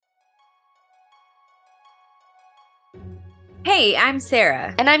Hey, I'm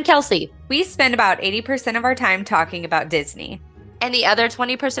Sarah. And I'm Kelsey. We spend about 80% of our time talking about Disney. And the other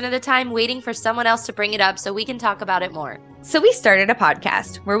 20% of the time waiting for someone else to bring it up so we can talk about it more. So we started a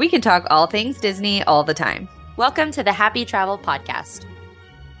podcast where we can talk all things Disney all the time. Welcome to the Happy Travel Podcast.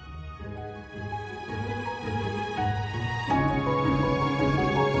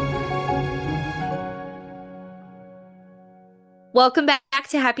 Welcome back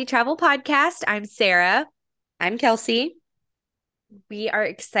to Happy Travel Podcast. I'm Sarah. I'm Kelsey. We are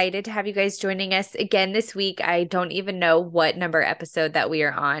excited to have you guys joining us again this week. I don't even know what number episode that we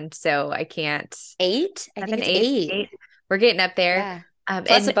are on, so I can't. 8? I think it's 8. Eight. We're getting up there. Yeah.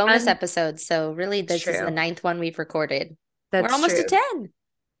 Plus a bonus and episode. So really, this is the true. 9th one we've recorded. We're That's almost true. to 10.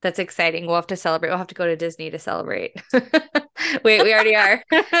 That's exciting. We'll have to celebrate. We'll have to go to Disney to celebrate. We already are.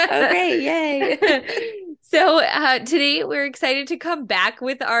 Okay, yay. So today we're excited to come back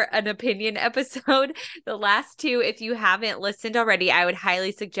with an opinion episode. The last two, if you haven't listened already, I would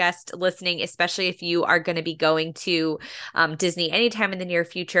highly suggest listening, especially if you are going to be going to Disney anytime in the near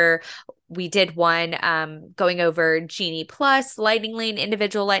future. We did one going over Genie Plus, Lightning Lane,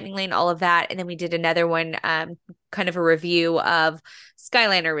 individual Lightning Lane, all of that. And then we did another one kind of a review of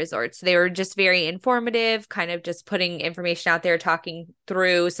Skyliner resorts. They were just very informative, kind of just putting information out there, talking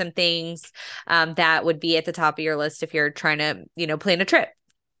through some things that would be at the top of your list if you're trying to, plan a trip.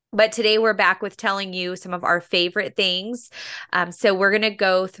 But today we're back with telling you some of our favorite things. So we're going to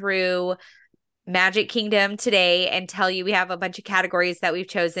go through Magic Kingdom today and tell you we have a bunch of categories that we've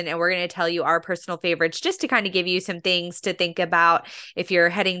chosen, and we're going to tell you our personal favorites just to kind of give you some things to think about if you're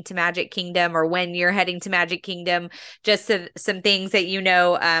heading to Magic Kingdom or when you're heading to Magic Kingdom, just some things that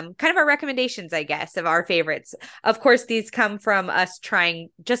kind of our recommendations, I guess, of our favorites. Of course, these come from us trying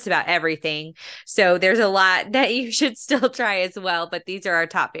just about everything. So there's a lot that you should still try as well, but these are our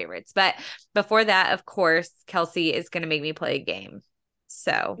top favorites. But before that, of course, Kelsey is going to make me play a game.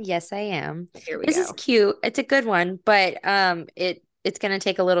 So Yes, I am. here we This is go. cute. It's a good one, but it's going to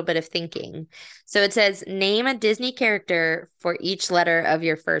take a little bit of thinking. So it says name a Disney character for each letter of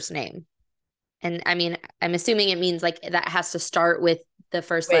your first name. And I mean, I'm assuming it means like that has to start with the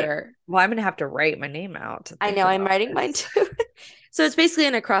first Wait, letter. well, I'm gonna have to write my name out to I think know I'm about writing mine this. too. So it's basically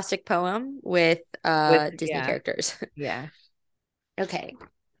an acrostic poem with Disney Yeah, characters. yeah. Okay.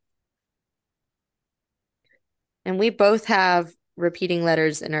 And we both have repeating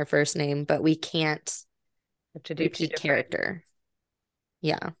letters in our first name, but we can't Have to do two repeat different. character.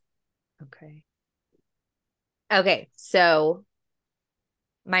 Yeah. Okay. Okay, so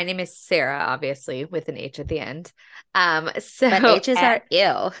my name is Sarah, obviously, with an H at the end. But So H's are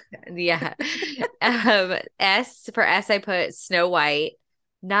ill. yeah. S, I put Snow White.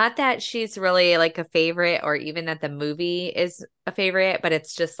 Not that she's really like a favorite or even that the movie is a favorite, but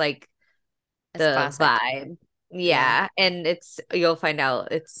it's just like It's the classic. vibe. Yeah. Yeah. And you'll find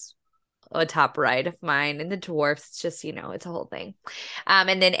out it's a top right of mine. And the dwarfs, it's just, it's a whole thing.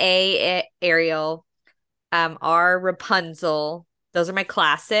 And then Ariel, R, Rapunzel. Those are my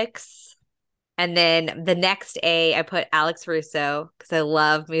classics. And then the next A, I put Alex Russo because I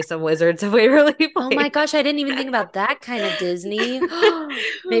love me some Wizards of Waverly Oh my Place. gosh, I didn't even think about that kind of Disney.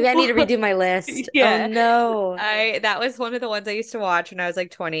 Maybe I need to redo my list. Oh Yeah. no. That was one of the ones I used to watch when I was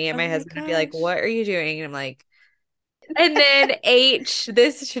like 20, and Oh my my husband would be like, gosh. "What are you doing?" And I'm like, and then H,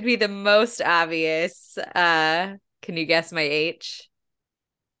 this should be the most obvious. Can you guess my H?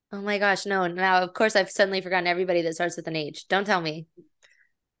 Oh my gosh, no. Now, of course, I've suddenly forgotten everybody that starts with an H. Don't tell me.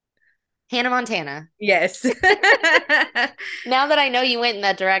 Hannah Montana. Yes. Now that I know you went in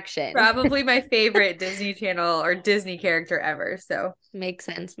that direction. Probably my favorite Disney Channel or Disney character ever. So, Makes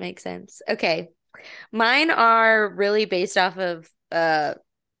sense. Makes sense. Okay. Mine are really based off of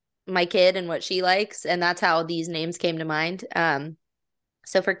my kid and what she likes, and that's how these names came to mind.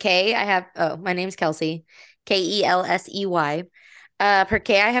 So for K, I have my name's Kelsey, Kelsey. For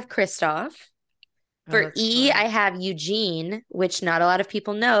K, I have Kristoff. oh, For that's E, fun. I have Eugene, which not a lot of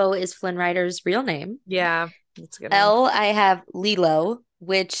people know is Flynn Rider's real name. Yeah, that's a good one. L, I have Lilo,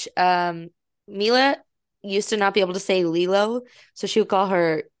 which Mila used to not be able to say Lilo, so she would call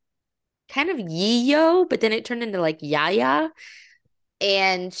her kind of Yiyo, but then it turned into like Yaya,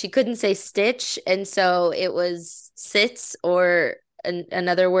 and she couldn't say Stitch, and so it was Sits or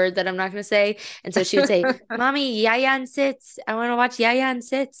another word that I'm not going to say, and so she would say, "Mommy, Yaya and Sits. I want to watch Yaya and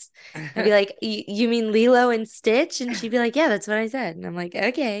Sits." I'd be like, "You mean Lilo and Stitch?" And she'd be like, "Yeah, that's what I said." And I'm like,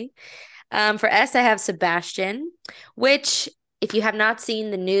 "Okay." For S, I have Sebastian, which, if you have not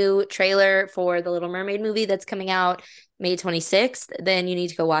seen the new trailer for the Little Mermaid movie that's coming out May 26th, then you need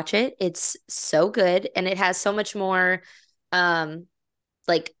to go watch it. It's so good, and it has so much more um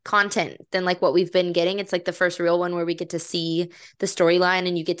like content than like what we've been getting. It's like the first real one where we get to see the storyline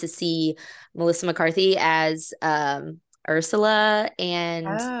and you get to see Melissa McCarthy as Ursula, and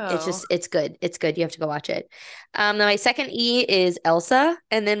Oh. it's good. It's good. You have to go watch it. Then my second E is Elsa,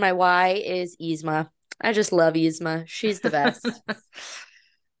 and then my Y is Yzma. I just love Yzma. She's the best.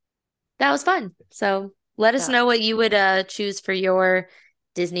 That was fun. So let us Yeah. know what you would choose for your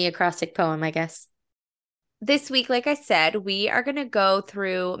Disney acrostic poem, I guess. This week, like I said, we are going to go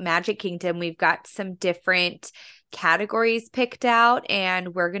through Magic Kingdom. We've got some different categories picked out,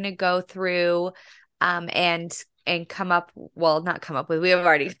 and we're going to go through and come up, well, not come up with, we have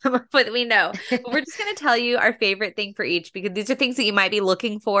already come up with, we know, but we're just going to tell you our favorite thing for each, because these are things that you might be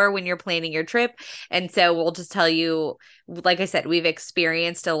looking for when you're planning your trip. And so we'll just tell you, like I said, we've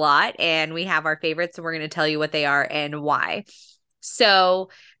experienced a lot and we have our favorites, and we're going to tell you what they are and why.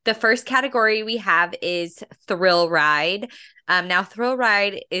 So the first category we have is Thrill Ride. Now, Thrill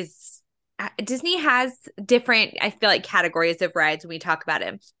Ride is Disney has different, I feel like, categories of rides when we talk about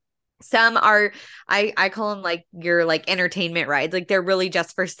it. Some are, I call them like your like entertainment rides. Like they're really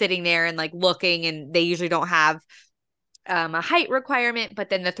just for sitting there and like looking, and they usually don't have a height requirement. But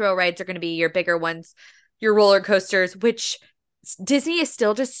then the thrill rides are going to be your bigger ones, your roller coasters, which Disney is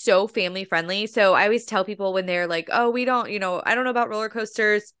still just so family friendly. So I always tell people when they're like, oh, we don't, I don't know about roller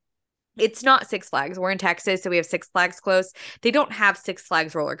coasters. It's not Six Flags. We're in Texas, so we have Six Flags close. They don't have Six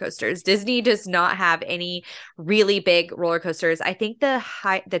Flags roller coasters. Disney does not have any really big roller coasters. I think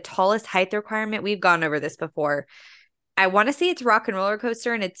the tallest height requirement, we've gone over this before. I want to say it's Rock and Roller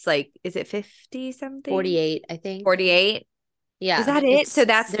Coaster, and it's like, is it 50 something? 48, I think. 48? Is Yeah, that it? So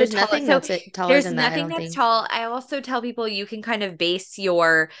that's the there's tallest. nothing So that's taller there's than that, I nothing don't that's think. tall. I also tell people you can kind of base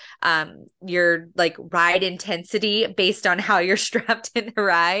your like ride intensity based on how you're strapped in the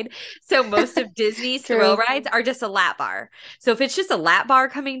ride. So most of Disney's thrill True. rides are just a lap bar. So if it's just a lap bar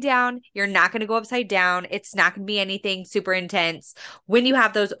coming down, you're not going to go upside down. It's not going to be anything super intense. When you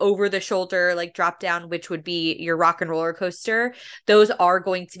have those over the shoulder like drop down, which would be your Rock and Roller Coaster, those are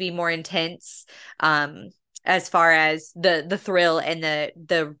going to be more intense. As far as the thrill and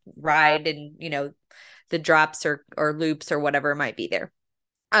the ride and the drops or loops or whatever might be there.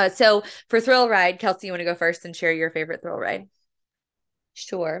 So for thrill ride, Kelsey, you want to go first and share your favorite thrill ride?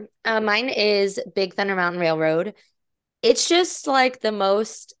 Sure. Mine is Big Thunder Mountain Railroad. It's just like the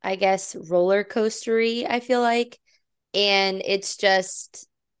most, I guess, roller coastery, I feel like. And it's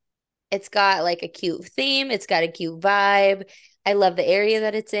got like a cute theme, it's got a cute vibe. I love the area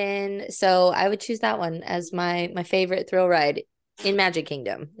that it's in. So I would choose that one as my favorite thrill ride in Magic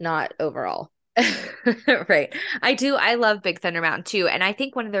Kingdom, not overall. Right. I do. I love Big Thunder Mountain too. And I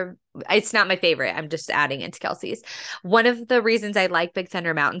think it's not my favorite. I'm just adding it to Kelsey's. One of the reasons I like Big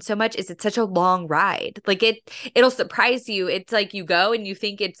Thunder Mountain so much is it's such a long ride. Like it'll surprise you. It's like you go and you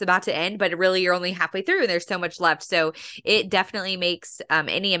think it's about to end, but really you're only halfway through and there's so much left. So it definitely makes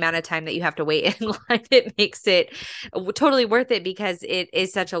any amount of time that you have to wait in line, it makes it totally worth it because it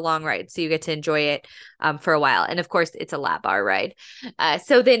is such a long ride. So you get to enjoy it for a while. And of course, it's a lap bar ride.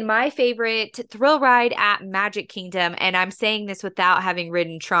 So then my favorite thrill ride at Magic Kingdom, and I'm saying this without having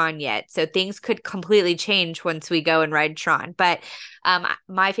ridden Tron yet, so things could completely change once we go and ride Tron, but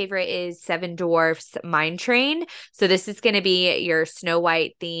my favorite is Seven Dwarfs Mine Train. So this is going to be your Snow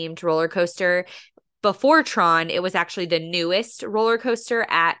White themed roller coaster. Before Tron, it was actually the newest roller coaster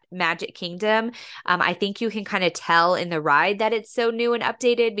at Magic Kingdom. I think you can kind of tell in the ride that it's so new and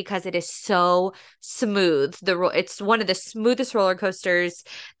updated because it is so smooth. It's one of the smoothest roller coasters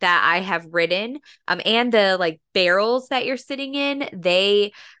that I have ridden. And the like barrels that you're sitting in,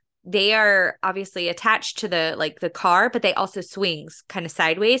 they are obviously attached to the car, but they also swings kind of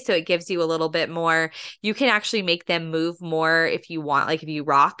sideways. So it gives you a little bit more, you can actually make them move more if you want. Like if you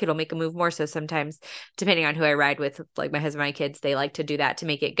rock, it'll make them move more. So sometimes depending on who I ride with, like my husband, my kids, they like to do that to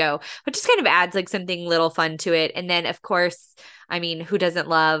make it go, but just kind of adds like something little fun to it. And then of course, I mean, who doesn't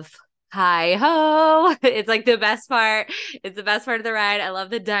love hi ho? It's like the best part. It's the best part of the ride. I love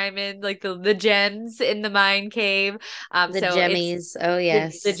the diamond, like the gems in the mine cave. The So it's Jemmies. Oh, the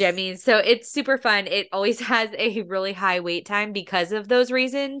yes. jemmies. So it's super fun. It always has a really high wait time because of those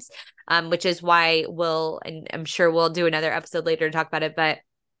reasons, which is why and I'm sure we'll do another episode later to talk about it. But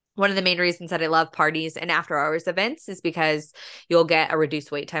one of the main reasons that I love parties and after hours events is because you'll get a reduced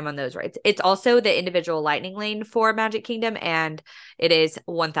wait time on those rides. It's also the individual lightning lane for Magic Kingdom, and it is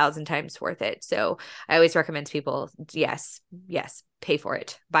 1,000 times worth it. So I always recommend to people, yes, pay for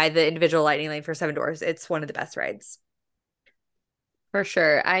it. Buy the individual lightning lane for Seven Dwarfs. It's one of the best rides. For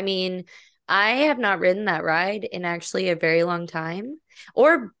sure. I mean, I have not ridden that ride in actually a very long time,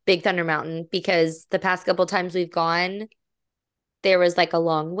 or Big Thunder Mountain, because the past couple times we've gone, there was like a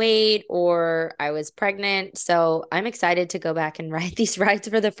long wait or I was pregnant. So I'm excited to go back and ride these rides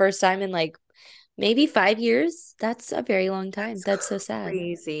for the first time in like maybe 5 years. That's a very long time. That's That's so sad.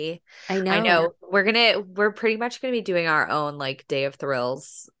 crazy. I I know. know. We're pretty much gonna be doing our own like Day of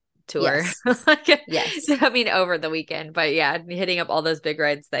Thrills tour. Yes. Like, Yes. I mean, over the weekend, but yeah, hitting up all those big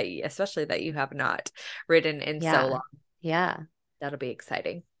rides that especially that you have not ridden in so Yeah. long. Yeah. That'll be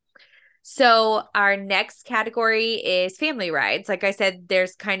exciting. So our next category is family rides. Like I said,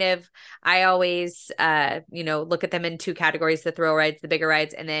 there's kind of I always look at them in two categories, the thrill rides, the bigger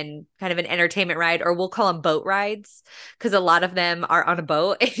rides, and then kind of an entertainment ride, or we'll call them boat rides because a lot of them are on a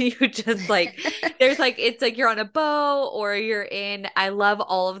boat and you just like there's like it's like you're on a boat or you're in I love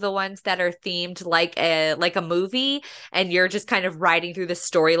all of the ones that are themed like a movie and you're just kind of riding through the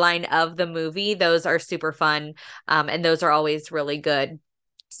storyline of the movie. Those are super fun. And those are always really good.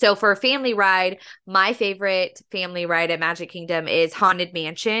 So for a family ride, my favorite family ride at Magic Kingdom is Haunted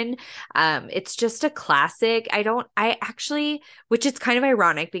Mansion. It's just a classic. I actually, which is kind of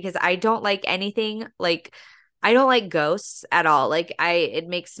ironic because I don't like ghosts at all. It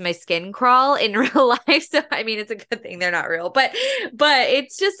makes my skin crawl in real life. So, I mean, it's a good thing they're not real, but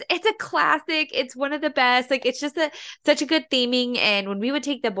it's a classic. It's one of the best. Like, it's just such a good theming. And when we would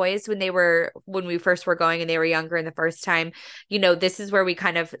take the boys when we first were going and they were younger and the first time, this is where we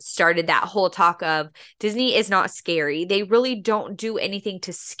kind of started that whole talk of Disney is not scary. They really don't do anything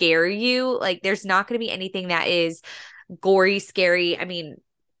to scare you. Like, there's not going to be anything that is gory, scary. I mean,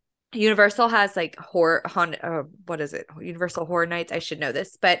 Universal has like what is it? Universal Horror Nights. I should know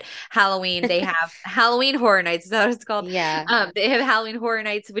this, but Halloween, they have Halloween Horror Nights. Is that what it's called? Yeah. They have Halloween Horror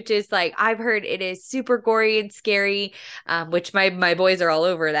Nights, which is like, I've heard it is super gory and scary, which my boys are all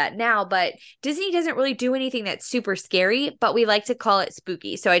over that now, but Disney doesn't really do anything that's super scary, but we like to call it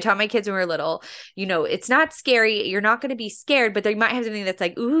spooky. So I taught my kids when we were little, it's not scary. You're not going to be scared, but they might have something that's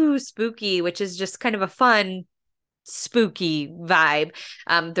like, ooh, spooky, which is just kind of a fun spooky vibe.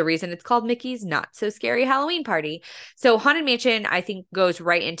 The reason it's called Mickey's Not So Scary Halloween Party. So Haunted Mansion, I think, goes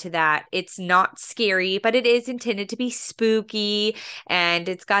right into that. It's not scary, but it is intended to be spooky, and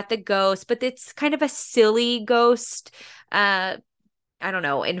it's got the ghost, but it's kind of a silly ghost. I don't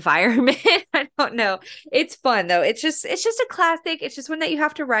know, environment. I don't know. It's fun though. It's just a classic. It's just one that you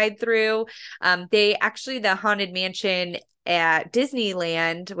have to ride through. The Haunted Mansion at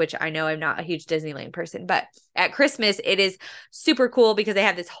Disneyland, which I know I'm not a huge Disneyland person, but at Christmas it is super cool because they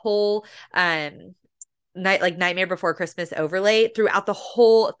have this whole Nightmare Before Christmas overlay throughout the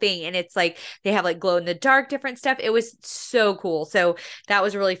whole thing, and it's like they have like glow in the dark different stuff. It was so cool. So that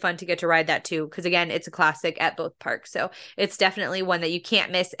was really fun to get to ride that too, because again, it's a classic at both parks. So it's definitely one that you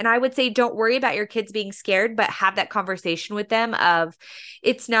can't miss. And I would say don't worry about your kids being scared, but have that conversation with them of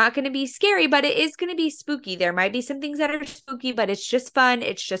it's not going to be scary, but it is going to be spooky. There might be some things that are spooky, but it's just fun.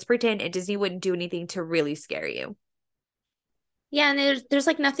 It's just pretend, and Disney wouldn't do anything to really scare you. Yeah, and there's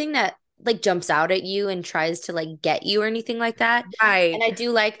like nothing that like jumps out at you and tries to like get you or anything like that. And Right. I do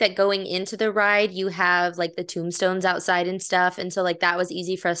like that going into the ride, you have like the tombstones outside and stuff. And so like that was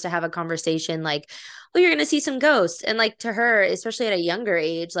easy for us to have a conversation like, oh, you're gonna see some ghosts. And like to her, especially at a younger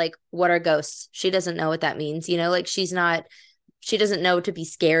age, like what are ghosts? She doesn't know what that means, like she doesn't know to be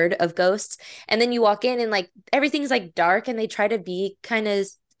scared of ghosts. And then you walk in and like everything's like dark and they try to be kind of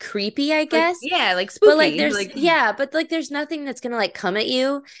creepy, I Like, guess. yeah, like But like spooky. there's Like, yeah, but like there's nothing that's gonna like come at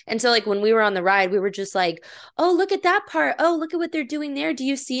you. And so like when we were on the ride, we were just like, oh, look at that part. Oh, look at what they're doing there. Do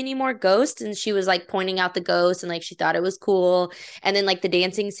you see any more ghosts? And she was like pointing out the ghosts and like she thought it was cool. And then like the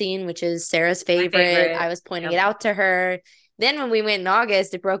dancing scene, which is Sarah's my favorite, I favorite. was pointing it Yep. out to her. Then when we went in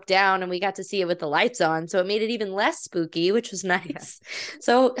August, it broke down and we got to see it with the lights on. So it made it even less spooky, which was nice. Yes.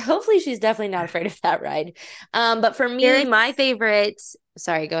 So hopefully she's definitely not afraid of that ride. But for me, There's my favorite,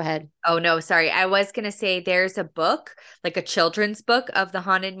 sorry, go ahead. Oh no, sorry. I was gonna say there's a book, like a children's book of the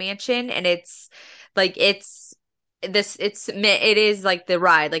Haunted Mansion, and it is like the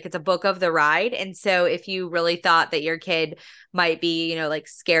ride, like it's a book of the ride. And so if you really thought that your kid might be, like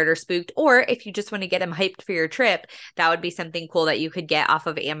scared or spooked, or if you just want to get them hyped for your trip, that would be something cool that you could get off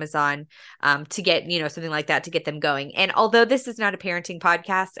of Amazon to get, something like that to get them going. And although this is not a parenting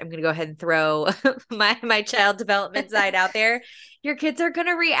podcast, I'm gonna go ahead and throw my child development side out there. Your kids are going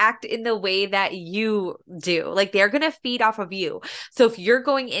to react in the way that you do. Like they're going to feed off of you. So if you're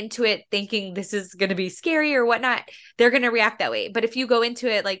going into it thinking this is going to be scary or whatnot, they're going to react that way. But if you go into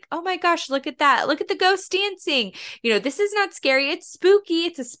it like, oh my gosh, look at that. Look at the ghost dancing. This is not scary. It's spooky.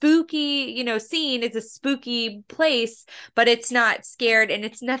 It's a spooky, scene. It's a spooky place, but it's not scared and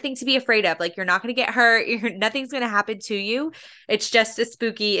it's nothing to be afraid of. Like you're not going to get hurt. Nothing's going to happen to you. It's just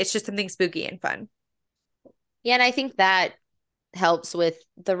something spooky and fun. Yeah, and I think that helps with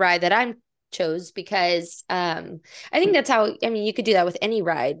the ride that I'm chose because I think that's how I mean you could do that with any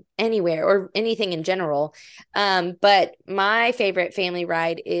ride anywhere or anything in general. But my favorite family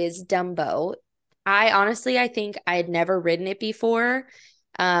ride is Dumbo. I think I had never ridden it before.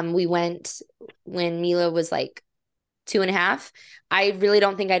 We went when Mila was like 2.5. I really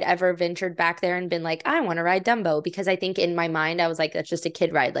don't think I'd ever ventured back there and been like, I want to ride Dumbo because I think in my mind I was like, that's just a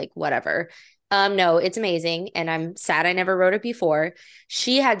kid ride, like whatever. No, it's amazing. And I'm sad I never rode it before.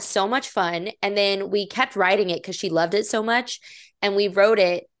 She had so much fun. And then we kept riding it because she loved it so much. And we rode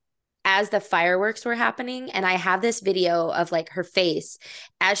it as the fireworks were happening. And I have this video of like her face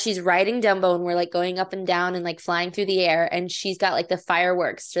as she's riding Dumbo and we're like going up and down and like flying through the air. And she's got like the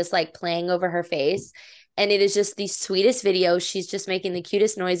fireworks just like playing over her face. And it is just the sweetest video. She's just making the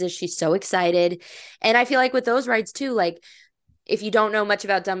cutest noises. She's so excited. And I feel like with those rides too, like if you don't know much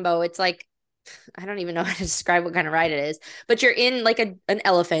about Dumbo, it's like, I don't even know how to describe what kind of ride it is, but you're in like an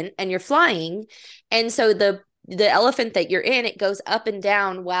elephant and you're flying. And so the elephant that you're in, it goes up and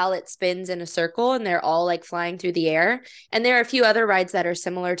down while it spins in a circle and they're all like flying through the air. And there are a few other rides that are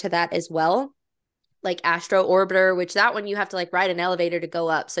similar to that as well, like Astro Orbiter, which that one you have to like ride an elevator to go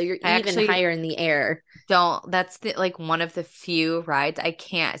up. So you're I even actually higher in the air. don't. That's like one of the few rides I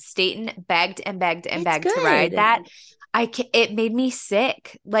can't. Staten begged and begged and It's begged to ride good. that. It made me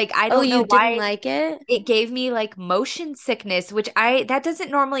sick. Like I Oh, don't you know didn't why like it? it gave me like motion sickness, which that doesn't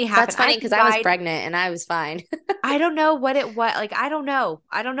normally happen. That's I funny because could I was ride. pregnant and I was fine. I don't know what it was. Like, I don't know.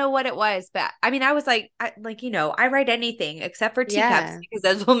 I don't know what it was, but I mean, I was like, I write anything except for teacups Yeah. because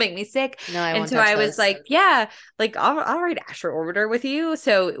those will make me sick. No, I And won't so touch I was those. like, yeah, like I'll write Astro Orbiter with you.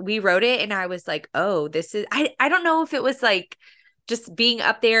 So we wrote it and I was like, oh, I don't know if it was like just being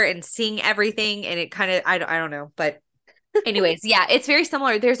up there and seeing everything. And it kind of, I don't know, but anyways, yeah, it's very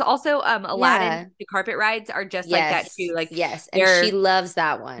similar. There's also Aladdin. Yeah. The carpet rides are just like that too. Yes. Like Yes. And she they're, loves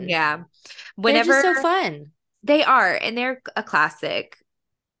that one. yeah. They're just Whenever so fun. they are, and they're a classic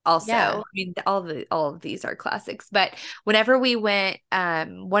also. Yeah. I mean, all of these are classics. But whenever we went,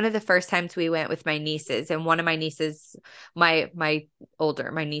 one of the first times we went with my nieces, and one of my nieces, my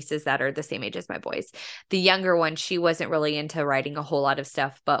nieces that are the same age as my boys, the younger one, she wasn't really into writing a whole lot of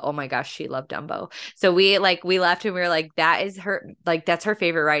stuff, but oh my gosh, she loved Dumbo. So we left and we were like, that's her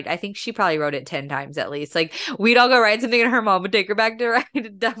favorite ride. I think she probably wrote it 10 times at least. Like we'd all go ride something and her mom would take her back to ride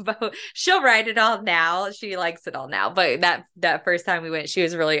Dumbo. She'll ride it all now. She likes it all now. But that first time we went, she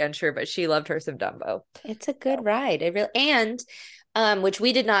was really unsure, but she loved her some Dumbo. It's a good ride. It really and which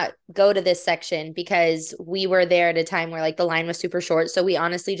we did not go to this section because we were there at a time where like the line was super short. So we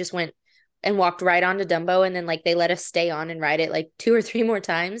honestly just went and walked right onto Dumbo and then like they let us stay on and ride it like 2 or 3 more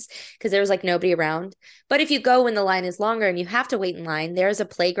times because there was like nobody around. But if you go when the line is longer and you have to wait in line, there's a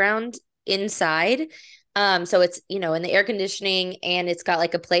playground inside. So it's, in the air conditioning and it's got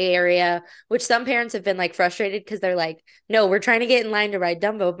like a play area, which some parents have been like frustrated because they're like, no, we're trying to get in line to ride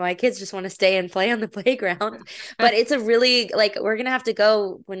Dumbo, but my kids just want to stay and play on the playground. But it's a really like we're gonna have to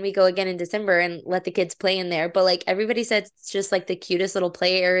go when we go again in December and let the kids play in there. But like everybody said, it's just like the cutest little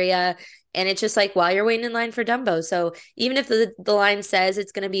play area. And it's just like while you're waiting in line for Dumbo. So even if the line says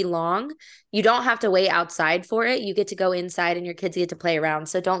it's going to be long, you don't have to wait outside for it. You get to go inside and your kids get to play around.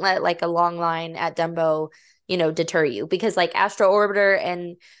 So don't let like a long line at Dumbo, deter you because like Astro Orbiter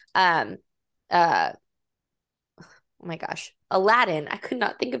and um oh my gosh, Aladdin, I could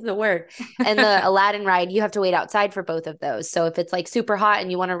not think of the word. And the Aladdin ride, you have to wait outside for both of those. So if it's like super hot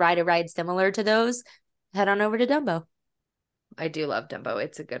and you want to ride a ride similar to those, head on over to Dumbo. I do love Dumbo.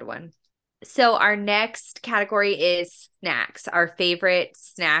 It's a good one. So our next category is snacks, our favorite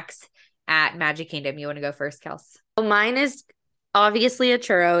snacks at Magic Kingdom. You want to go first, Kels? So mine is obviously a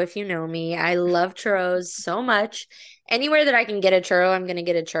churro. If you know me, I love churros so much. Anywhere that I can get a churro, I'm going to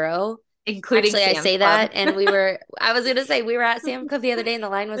get a churro. Including Actually, I Sam's say Club. that, and I was going to say we were at Sam Club the other day and the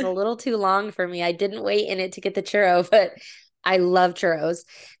line was a little too long for me. I didn't wait in it to get the churro, but I love churros.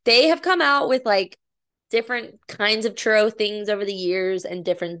 They have come out with like different kinds of churro things over the years and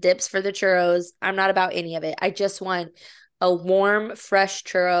different dips for the churros. I'm not about any of it. I just want a warm, fresh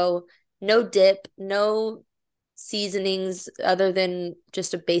churro, no dip, no seasonings other than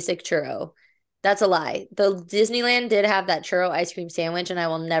just a basic churro. That's a lie. The Disneyland did have that churro ice cream sandwich, and I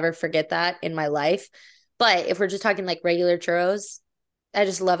will never forget that in my life. But if we're just talking like regular churros, I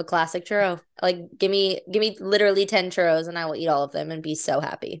just love a classic churro. Like give me literally 10 churros and I will eat all of them and be so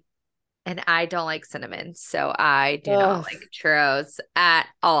happy. And I don't like cinnamon, so I do not Ugh. like churros at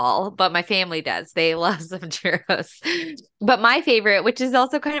all. But my family does. They love some churros. But my favorite, which is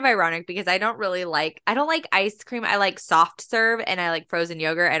also kind of ironic because I don't like ice cream. I like soft serve and I like frozen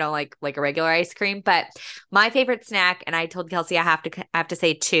yogurt. I don't like a regular ice cream. But my favorite snack, and I told Kelsey I have to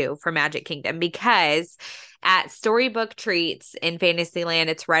say two for Magic Kingdom because at Storybook Treats in Fantasyland,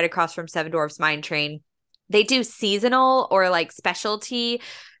 it's right across from Seven Dwarfs Mine Train. They do seasonal or like specialty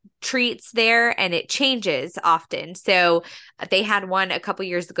treats there and it changes often. So they had one a couple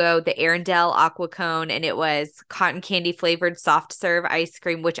years ago, the Arendelle Aqua Cone, and it was cotton candy flavored soft serve ice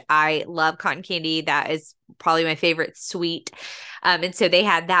cream, which I love cotton candy. That is probably my favorite sweet. And so they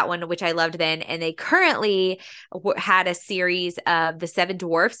had that one, which I loved then. And they currently had a series of the Seven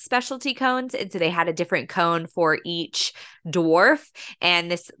Dwarfs specialty cones. And so they had a different cone for each dwarf.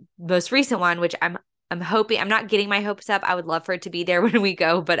 And this most recent one, which I'm hoping I'm not getting my hopes up. I would love for it to be there when we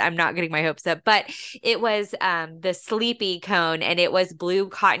go, but I'm not getting my hopes up. But it was the Sleepy Cone and it was blue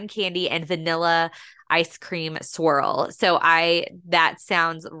cotton candy and vanilla ice cream swirl. So that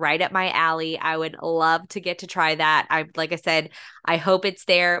sounds right up my alley. I would love to get to try that. Like I said, I hope it's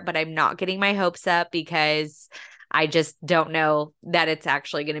there, but I'm not getting my hopes up because I just don't know that it's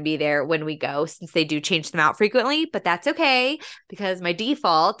actually going to be there when we go since they do change them out frequently, but that's okay because my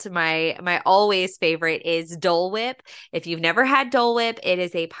default, my always favorite is Dole Whip. If you've never had Dole Whip, it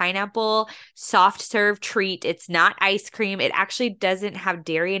is a pineapple soft serve treat. It's not ice cream. It actually doesn't have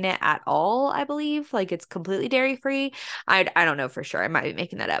dairy in it at all, I believe. Like it's completely dairy free. I don't know for sure. I might be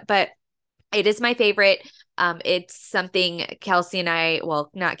making that up, but it is my favorite. It's something Kelsey and well,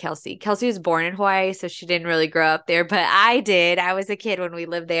 not Kelsey. Kelsey was born in Hawaii, so she didn't really grow up there, but I did. I was a kid when we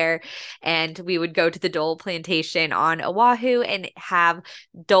lived there, and we would go to the Dole Plantation on Oahu and have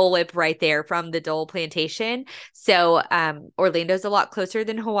Dole Whip right there from the Dole Plantation. So Orlando's a lot closer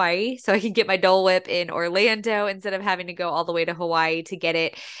than Hawaii, so I can get my Dole Whip in Orlando instead of having to go all the way to Hawaii to get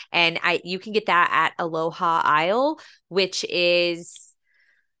it. And you can get that at Aloha Isle, which is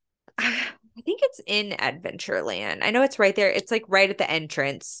I think it's in Adventureland. I know it's right there. It's like right at the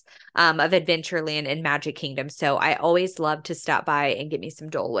entrance of Adventureland and Magic Kingdom. So I always love to stop by and get me some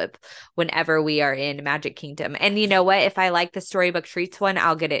Dole Whip whenever we are in Magic Kingdom. And you know what? If I like the Storybook Treats one,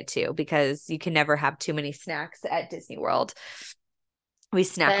 I'll get it too because you can never have too many snacks at Disney World. We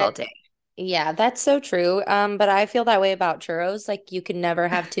snack all day. Yeah, that's so true. But I feel that way about churros. Like you can never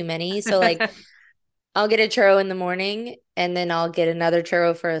have too many. So like I'll get a churro in the morning and then I'll get another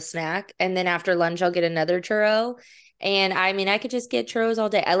churro for a snack. And then after lunch, I'll get another churro. And I mean, I could just get churros all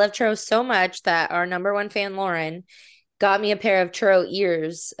day. I love churros so much that our number one fan, Lauren, got me a pair of churro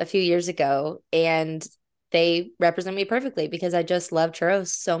ears a few years ago. And they represent me perfectly because I just love churros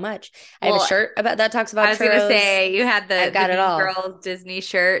so much. I have a Well, shirt that talks I about was gonna churros. say you had I've the got it Mean all. Girls Disney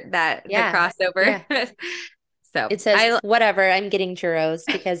shirt that the Yeah. crossover. Yeah. So It says, whatever, I'm getting churros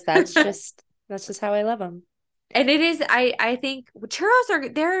because that's just how I love them. and it is I think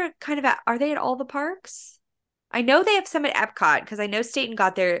churros they're kind of are they at all the parks? I know they have some at Epcot because I know Staten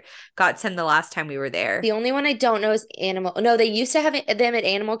got some the last time we were there. The only one I don't know is Animal. No, they used to have them at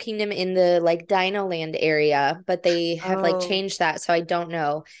Animal Kingdom in the like Dino Land area, but they have like Oh, changed that, so I don't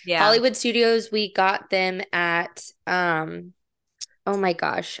know. yeah. Hollywood Studios, we got them at oh my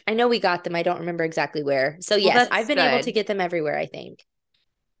gosh. I know we got them. I don't remember exactly where. So Well, yes, I've that's been able to good. get them everywhere, I think.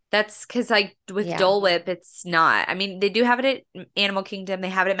 That's because like with Yeah. Dole Whip, it's not. I mean, they do have it at Animal Kingdom, they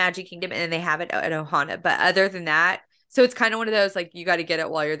have it at Magic Kingdom, and then they have it at Ohana. But other than that, so it's kind of one of those like you got to get it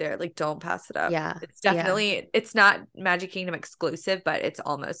while you're there. Like, don't pass it up. Yeah. It's Yeah. definitely it's not Magic Kingdom exclusive, but it's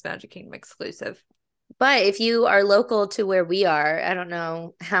almost Magic Kingdom exclusive. But if you are local to where we are, I don't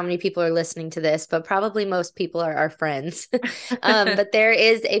know how many people are listening to this, but probably most people are our friends. But there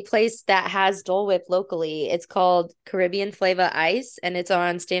is a place that has Dole Whip locally. It's called Caribbean Flava Ice, and it's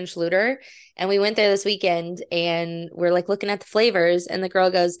on Stan Schluter. And we went there this weekend, and we're like looking at the flavors, and the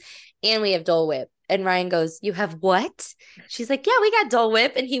girl goes, "And we have Dole Whip." And Ryan goes, "You have what?" She's like, "Yeah, we got Dole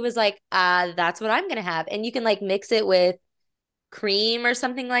Whip." And he was like, that's what I'm gonna have. And you can like mix it with cream or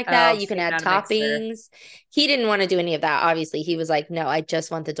something like Oh, that. You so can you're add not a mixer. toppings. He didn't want to do any of that. Obviously, he was like, no, I just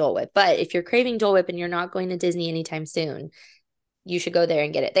want the Dole Whip. But if you're craving Dole Whip and you're not going to Disney anytime soon, you should go there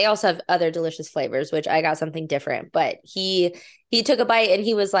and get it. They also have other delicious flavors, which I got something different. But he took a bite and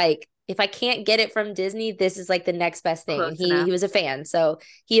he was like, if I can't get it from Disney, this is like the next best thing. And Close he enough. was a fan, so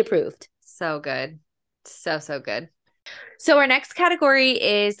he approved. So good. So good. So our next category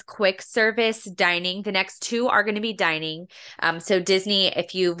is quick service dining. The next two are going to be dining. So Disney,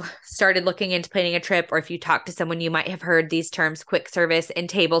 if you've started looking into planning a trip, or if you talk to someone, you might have heard these terms: quick service and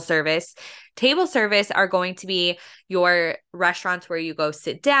table service. Table service are going to be your restaurants where you go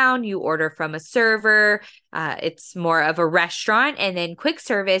sit down, you order from a server. It's more of a restaurant. And then quick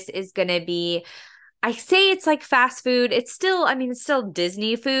service is going to be, I say it's like fast food. It's still, I mean, it's still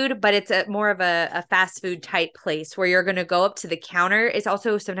Disney food, but it's more of a fast food type place where you're going to go up to the counter. It's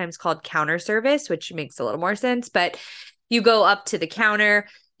also sometimes called counter service, which makes a little more sense. But you go up to the counter,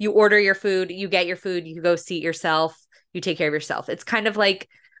 you order your food, you get your food, you go seat yourself, you take care of yourself. It's kind of like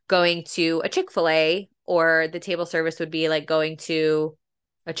going to a Chick-fil-A, or the table service would be like going to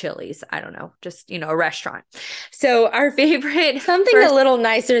a Chili's. I don't know, just, a restaurant. So our favorite Something first, a little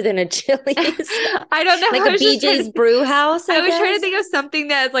nicer than a Chili's. I don't know. Like a BJ's Brew House, I was trying to guess. think of something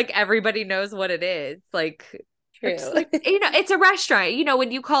that like everybody knows what it is. Like, it's True. like, it's a restaurant. When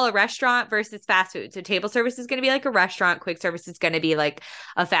you call a restaurant versus fast food. So table service is going to be like a restaurant. Quick service is going to be like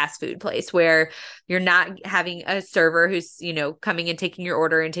a fast food place where you're not having a server who's, coming and taking your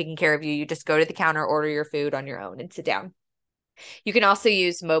order and taking care of you. You just go to the counter, order your food on your own, and sit down. You can also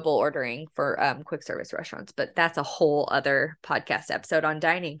use mobile ordering for quick service restaurants, but that's a whole other podcast episode on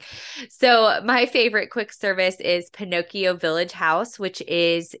dining. So my favorite quick service is Pinocchio Village House, which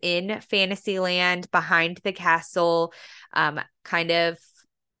is in Fantasyland behind the castle, kind of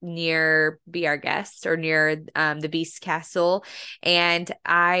near Be Our Guest, or near the Beast Castle. And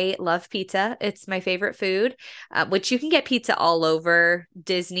I love pizza. It's my favorite food, which you can get pizza all over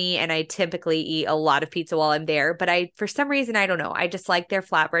Disney. And I typically eat a lot of pizza while I'm there. But for some reason, I don't know, I just like their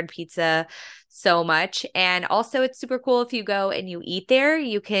flatbread pizza so much. And also, it's super cool if you go and you eat there,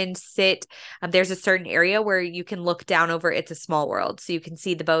 you can sit. There's a certain area where you can look down over It's a Small World. So you can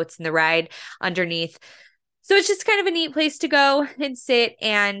see the boats and the ride underneath. So it's just kind of a neat place to go and sit.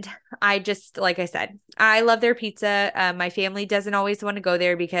 And I just, like I said, I love their pizza. My family doesn't always want to go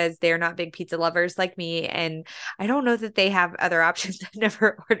there because they're not big pizza lovers like me. And I don't know that they have other options. I've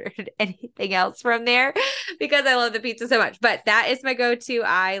never ordered anything else from there because I love the pizza so much. But that is my go-to.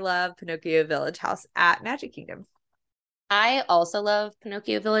 I love Pinocchio Village House at Magic Kingdom. I also love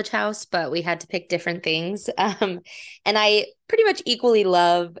Pinocchio Village House, but we had to pick different things. And I pretty much equally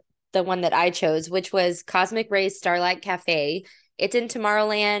love the one that I chose, which was Cosmic Rays Starlight Cafe. It's in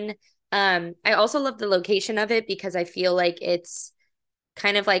Tomorrowland. I also love the location of it because I feel like it's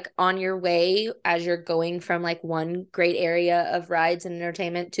kind of like on your way as you're going from like one great area of rides and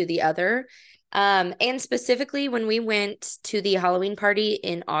entertainment to the other. And specifically when we went to the Halloween party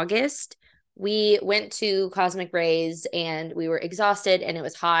in August, we went to Cosmic Rays and we were exhausted and it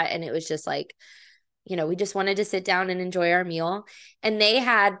was hot and it was just like, we just wanted to sit down and enjoy our meal. And they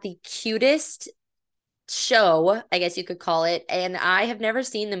had the cutest show, I guess you could call it. And I have never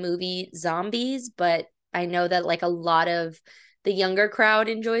seen the movie Zombies, but I know that like a lot of the younger crowd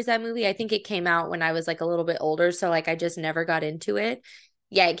enjoys that movie. I think it came out when I was like a little bit older. So like I just never got into it.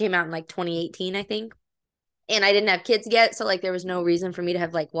 Yeah, it came out in like 2018, I think. And I didn't have kids yet, so like there was no reason for me to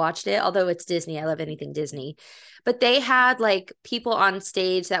have like watched it, although it's Disney. I love anything Disney. But they had like people on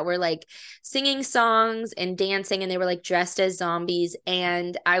stage that were like singing songs and dancing, and they were like dressed as zombies.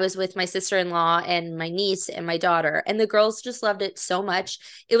 And I was with my sister-in-law and my niece and my daughter, and the girls just loved it so much.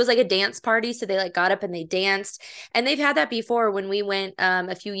 It was like a dance party, so they like got up and they danced. And they've had that before. When we went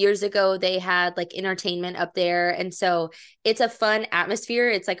a few years ago, they had like entertainment up there. And so it's a fun atmosphere.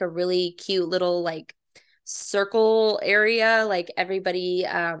 It's like a really cute little like circle area, like everybody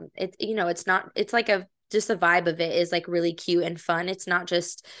it's not, it's like a just the vibe of it is like really cute and fun. It's not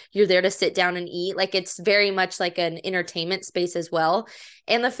just you're there to sit down and eat, like it's very much like an entertainment space as well.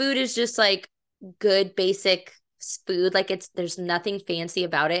 And the food is just like good basic food, like there's nothing fancy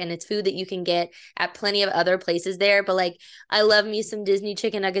about it, and it's food that you can get at plenty of other places there. But like I love me some Disney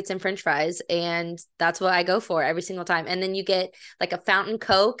chicken nuggets and french fries, and that's what I go for every single time. And then you get like a fountain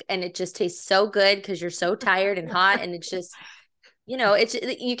Coke, and it just tastes so good because you're so tired and hot, and it's just it's,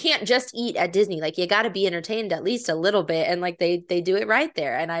 you can't just eat at Disney, like you got to be entertained at least a little bit, and like they do it right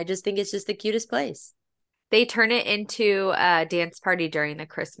there. And I just think it's just the cutest place. They turn it into a dance party during the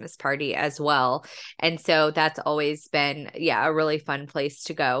Christmas party as well. And so that's always been, a really fun place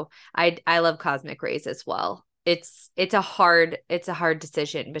to go. I love Cosmic Rays as well. It's a hard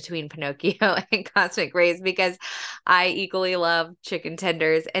decision between Pinocchio and Cosmic Rays because I equally love chicken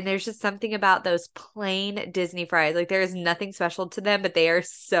tenders, and there's just something about those plain Disney fries. Like there is nothing special to them, but they are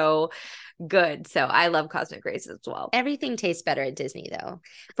so good. So I love Cosmic Rays as well. Everything tastes better at Disney though.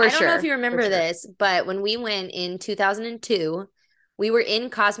 For I don't know if sure. you remember this, but when we went in 2002, We were in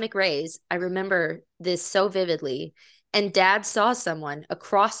Cosmic Rays. I remember this so vividly. And Dad saw someone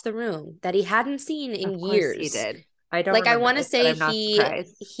across the room that he hadn't seen in Of course he years. did. I don't Like I remember want to this, but say I'm not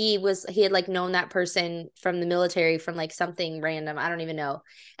surprised. he had like known that person from the military from like something random. I don't even know.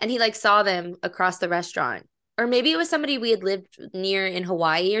 And he like saw them across the restaurant. Or maybe it was somebody we had lived near in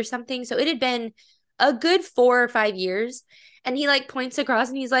Hawaii or something. So it had been a good 4 or 5 years. And he like points across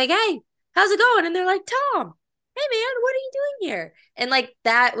and he's like, "Hey, how's it going?" And they're like, "Tom, hey man, what are you doing here?" And like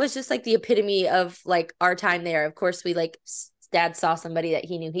that was just like the epitome of like our time there. Of course, we like Dad saw somebody that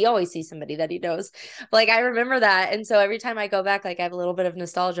he knew. He always sees somebody that he knows. Like I remember that. And so every time I go back, like I have a little bit of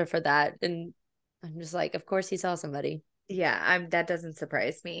nostalgia for that. And I'm just like, of course he saw somebody. Yeah, that doesn't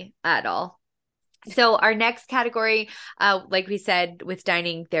surprise me at all. So our next category, like we said, with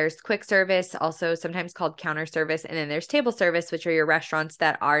dining, there's quick service, also sometimes called counter service, and then there's table service, which are your restaurants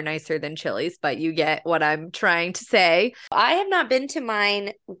that are nicer than Chili's, but you get what I'm trying to say. I have not been to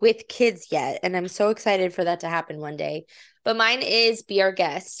mine with kids yet, and I'm so excited for that to happen one day. But mine is Be Our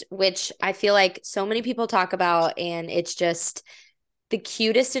Guest, which I feel like so many people talk about, and it's just the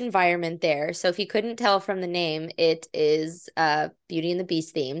cutest environment there. So if you couldn't tell from the name, it is Beauty and the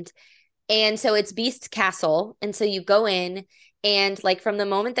Beast themed. And so it's Beast Castle. And so you go in and like from the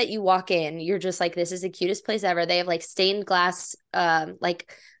moment that you walk in, you're just like, this is the cutest place ever. They have like stained glass, like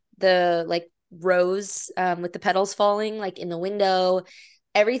the like rose with the petals falling like in the window.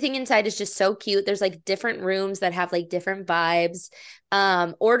 Everything inside is just so cute. There's like different rooms that have like different vibes.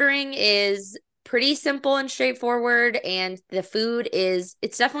 Ordering is pretty simple and straightforward, and the food is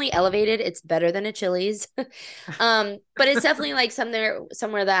it's definitely elevated. It's better than a Chili's. But it's definitely like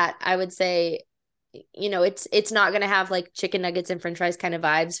somewhere that I would say, it's not gonna have like chicken nuggets and french fries kind of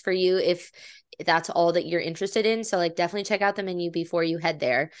vibes for you if that's all that you're interested in. So like definitely check out the menu before you head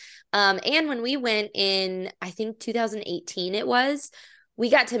there. And when we went in, I think 2018 it was, we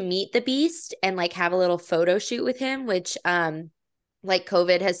got to meet the Beast and like have a little photo shoot with him, which like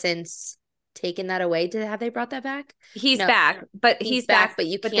COVID has since taken that away. Have they brought that back? He's No, back, but he's back, but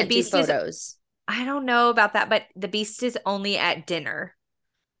you but the can't do Beast is, photos. I don't know about that, but the Beast is only at dinner.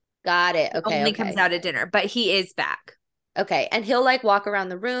 Got it. He Okay, only comes okay. out at dinner, but he is back. Okay. And he'll like walk around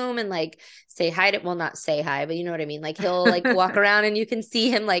the room and like say hi to, well, not say hi, but you know what I mean? Like he'll like walk around and you can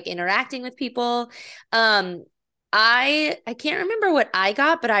see him like interacting with people. Um, I can't remember what I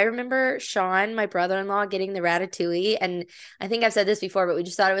got, but I remember Sean, my brother-in-law, getting the ratatouille. And I think I've said this before, but we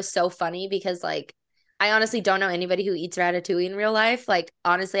just thought it was so funny because like I honestly don't know anybody who eats ratatouille in real life. Like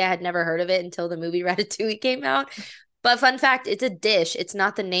honestly, I had never heard of it until the movie Ratatouille came out. But fun fact, it's a dish. It's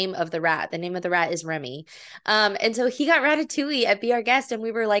not the name of the rat. The name of the rat is Remy. And so he got ratatouille at Be Our Guest, and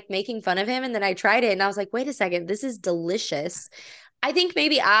we were like making fun of him. And then I tried it, and I was like, wait a second, this is delicious. I think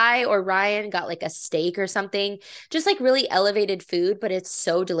maybe I or Ryan got like a steak or something, just like really elevated food, but it's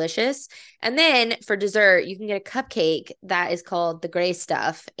so delicious. And then for dessert, you can get a cupcake that is called the gray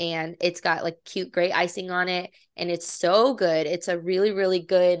stuff, and it's got like cute gray icing on it, and it's so good. It's a really, really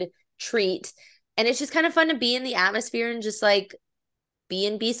good treat. And it's just kind of fun to be in the atmosphere and just like be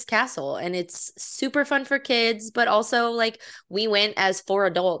in Beast Castle. And it's super fun for kids, but also like we went as 4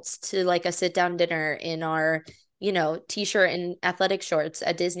 adults to like a sit down dinner in our, t-shirt and athletic shorts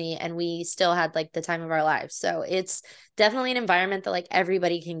at Disney. And we still had like the time of our lives. So it's definitely an environment that like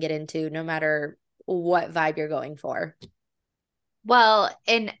everybody can get into no matter what vibe you're going for. Well,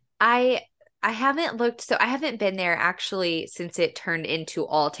 and I haven't looked, so I haven't been there actually since it turned into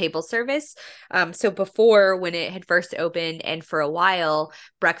all table service. So before when it had first opened and for a while,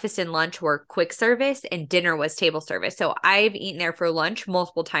 breakfast and lunch were quick service and dinner was table service. So I've eaten there for lunch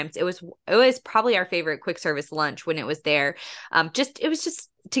multiple times. It was probably our favorite quick service lunch when it was there. It was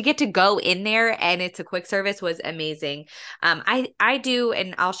just to get to go in there and it's a quick service was amazing. I do,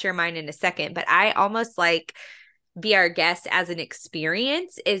 and I'll share mine in a second, but I almost like Be Our Guest as an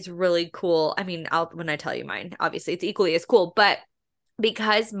experience is really cool. I mean, when I tell you mine, obviously it's equally as cool, but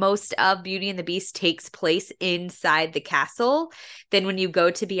because most of Beauty and the Beast takes place inside the castle, then when you go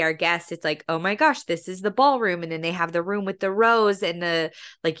to Be Our Guest, it's like, oh my gosh, this is the ballroom. And then they have the room with the rose and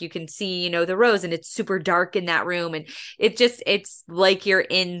like you can see, the rose, and it's super dark in that room. And it's like you're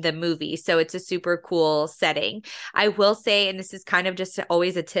in the movie. So it's a super cool setting. I will say, and this is kind of just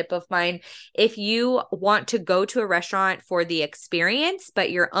always a tip of mine, if you want to go to a restaurant for the experience, but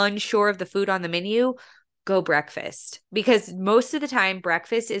you're unsure of the food on the menu, go breakfast, because most of the time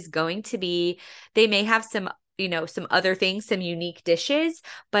breakfast is going to be, they may have some other things, some unique dishes,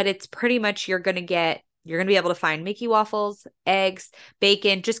 but it's pretty much you're going to get you're going to be able to find Mickey waffles, eggs,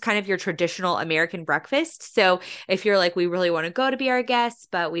 bacon, just kind of your traditional American breakfast. So if you're like, we really want to go to be our guests,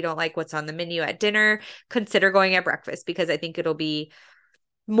 but we don't like what's on the menu at dinner, consider going at breakfast, because I think it'll be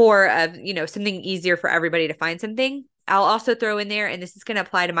more of, something easier for everybody to find something. I'll also throw in there, and this is going to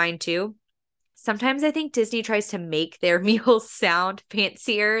apply to mine too, sometimes I think Disney tries to make their meals sound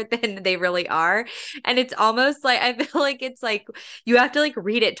fancier than they really are. And it's almost like, I feel like it's like you have to like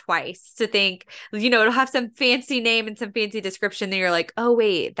read it twice to think, it'll have some fancy name and some fancy description. Then you're like, oh,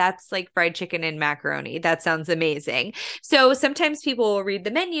 wait, that's like fried chicken and macaroni. That sounds amazing. So sometimes people will read the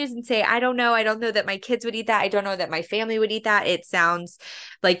menus and say, I don't know. I don't know that my kids would eat that. I don't know that my family would eat that. It sounds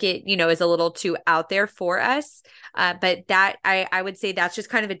like it, is a little too out there for us. But that I would say that's just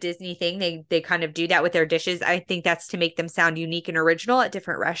kind of a Disney thing. They kind of do that with their dishes. I think that's to make them sound unique and original at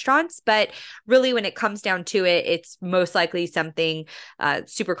different restaurants. But really, when it comes down to it, it's most likely something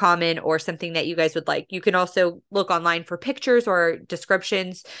super common or something that you guys would like. You can also look online for pictures or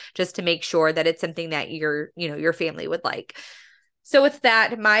descriptions just to make sure that it's something that your family would like. So with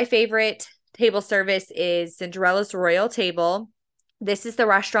that, my favorite table service is Cinderella's Royal Table. This is the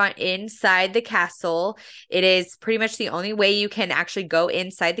restaurant inside the castle. It is pretty much the only way you can actually go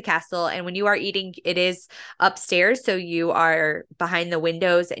inside the castle. And when you are eating, it is upstairs. So you are behind the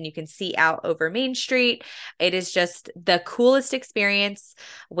windows and you can see out over Main Street. It is just the coolest experience.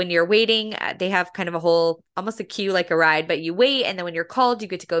 When you're waiting, they have kind of a whole, almost a queue like a ride, but you wait. And then when you're called, you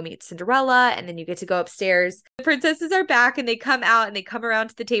get to go meet Cinderella, and then you get to go upstairs. The princesses are back and they come out and they come around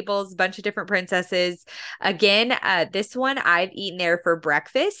to the tables, a bunch of different princesses. Again, this one I've eaten there for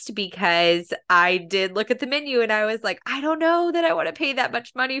breakfast because I did look at the menu and I was like, I don't know that I want to pay that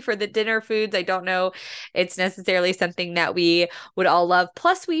much money for the dinner foods. I don't know it's necessarily something that we would all love.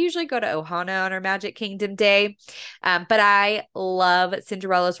 Plus, we usually go to Ohana on our Magic Kingdom day. But I love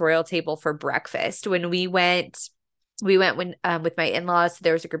Cinderella's Royal Table for breakfast. When we went when with my in-laws.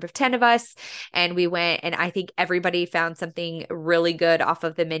 There was a group of 10 of us, and we went, and I think everybody found something really good off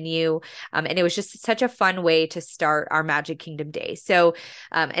of the menu. And it was just such a fun way to start our Magic Kingdom day. So,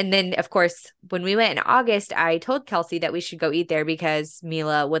 and then of course, when we went in August, I told Kelsey that we should go eat there because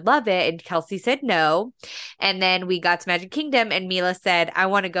Mila would love it. And Kelsey said no. And then we got to Magic Kingdom and Mila said, I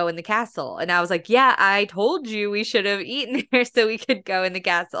want to go in the castle. And I was like, yeah, I told you we should have eaten there so we could go in the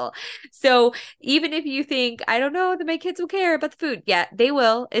castle. So even if you think, I don't know, my kids will care about the food. Yeah, they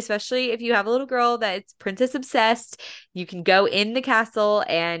will, especially if you have a little girl that's princess obsessed. You can go in the castle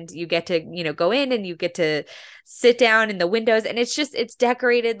and you get to, go in and you get to sit down in the windows, and it's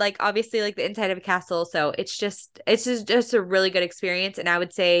decorated like obviously like the inside of a castle. So it's just a really good experience. And I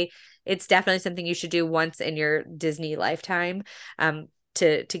would say it's definitely something you should do once in your Disney lifetime,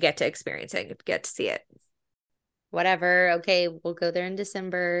 to get to experience it, get to see it. Whatever. Okay, we'll go there in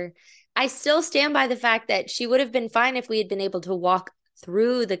December. I still stand by the fact that she would have been fine if we had been able to walk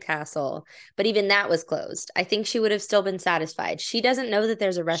through the castle, but even that was closed. I think she would have still been satisfied. She doesn't know that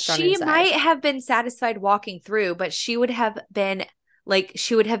there's a restaurant She inside. might have been satisfied walking through, but she would have been like,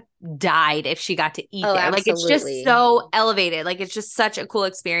 she would have died if she got to eat there. Absolutely. Like, it's just so elevated. Like, it's just such a cool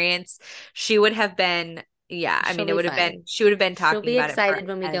experience. She would have been, yeah. I mean, it would have been, she would have been talking about it. She'll be excited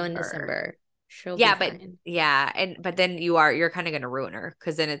when we go in December. But then you're kind of going to ruin her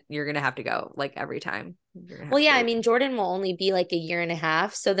because then you're going to have to go like every time. Well, yeah, I mean, Jordan will only be like a year and a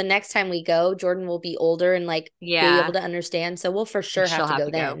half. So the next time we go, Jordan will be older and like be able to understand. So we'll for sure have to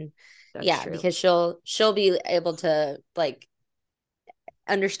go then. Yeah, true. Because she'll be able to like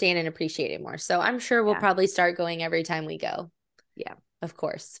understand and appreciate it more. So I'm sure we'll probably start going every time we go. Yeah, of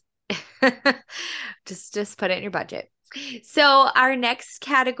course. Just put it in your budget. So our next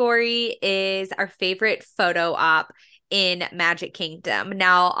category is our favorite photo op in Magic Kingdom.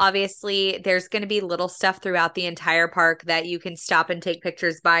 Now, obviously, there's going to be little stuff throughout the entire park that you can stop and take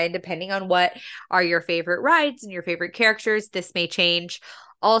pictures by. And depending on what are your favorite rides and your favorite characters, this may change.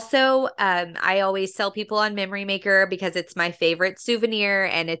 Also, I always sell people on Memory Maker because it's my favorite souvenir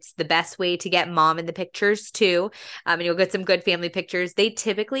and it's the best way to get mom in the pictures too. And you'll get some good family pictures. They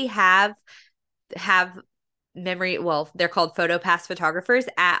typically have they're called PhotoPass photographers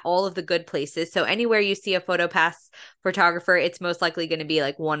at all of the good places. So anywhere you see a PhotoPass photographer, it's most likely going to be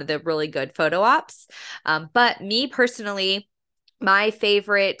like one of the really good photo ops. But me personally, my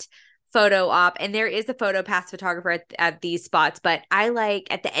favorite photo op, and there is a photo pass photographer at these spots, but I like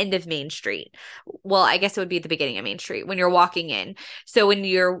at the end of Main Street. Well, I guess it would be at the beginning of Main Street when you're walking in. So when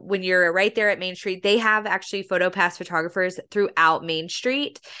you're right there at Main Street, they have actually photo pass photographers throughout Main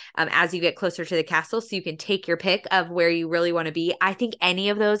Street, as you get closer to the castle, so you can take your pick of where you really want to be. I think any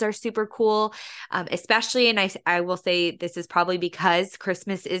of those are super cool, especially, and I will say this is probably because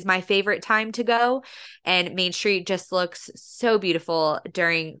Christmas is my favorite time to go, and Main Street just looks so beautiful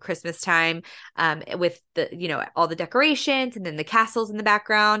during Christmas time, with the, all the decorations and then the castles in the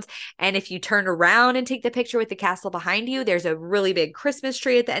background. And if you turn around and take the picture with the castle behind you, there's a really big Christmas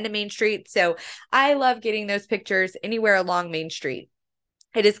tree at the end of Main Street. So I love getting those pictures anywhere along Main Street.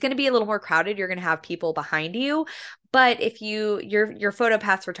 It is going to be a little more crowded. You're going to have people behind you. But if your photo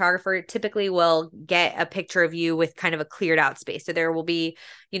pass photographer typically will get a picture of you with kind of a cleared out space. So there will be,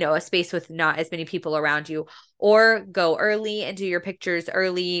 a space with not as many people around you, or go early and do your pictures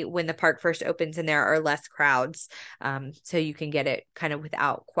early when the park first opens and there are less crowds. So you can get it kind of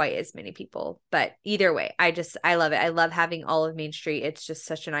without quite as many people. But either way, I love it. I love having all of Main Street. It's just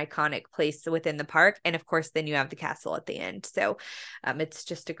such an iconic place within the park. And of course, then you have the castle at the end. So it's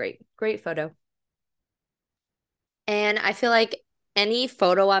just a great, great photo. And I feel like any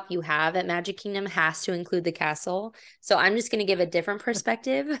photo op you have at Magic Kingdom has to include the castle. So I'm just going to give a different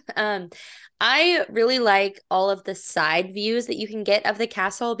perspective. I really like all of the side views that you can get of the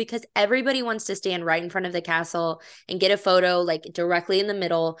castle, because everybody wants to stand right in front of the castle and get a photo like directly in the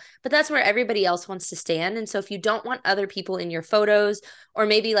middle, but that's where everybody else wants to stand. And so if you don't want other people in your photos, or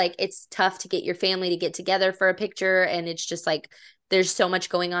maybe like it's tough to get your family to get together for a picture and it's just like there's so much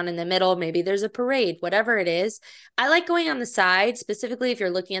going on in the middle, maybe there's a parade, whatever it is, I like going on the side, specifically if you're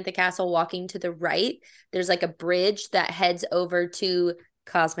looking at the castle, walking to the right, there's like a bridge that heads over to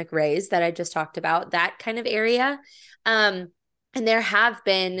Cosmic Rays that I just talked about, that kind of area. And there have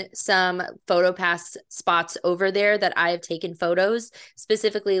been some photo pass spots over there that I've taken photos,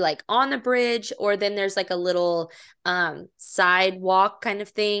 specifically like on the bridge, or then there's like a little sidewalk kind of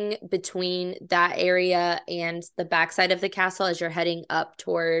thing between that area and the backside of the castle as you're heading up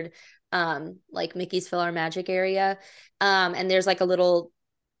toward like Mickey's PhilharMagic area. And there's like a little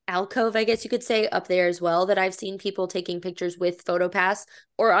alcove, I guess you could say, up there as well, that I've seen people taking pictures with PhotoPass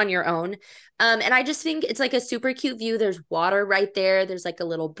or on your own. And I just think it's like a super cute view. There's water right there. There's like a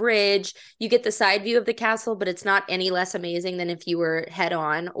little bridge. You get the side view of the castle, but it's not any less amazing than if you were head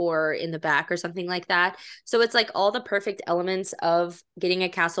on or in the back or something like that. So it's like all the perfect elements of getting a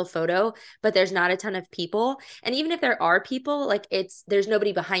castle photo, but there's not a ton of people. And even if there are people, like there's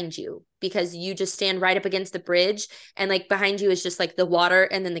nobody behind you, because you just stand right up against the bridge, and like behind you is just like the water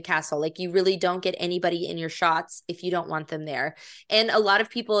and then the castle. Like you really don't get anybody in your shots if you don't want them there. And a lot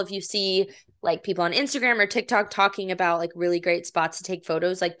of people, if you see like people on Instagram or TikTok talking about like really great spots to take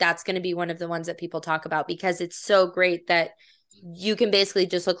photos, like that's going to be one of the ones that people talk about, because it's so great that you can basically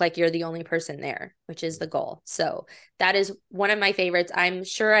just look like you're the only person there, which is the goal. So that is one of my favorites. I'm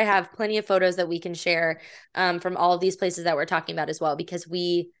sure I have plenty of photos that we can share from all of these places that we're talking about as well, because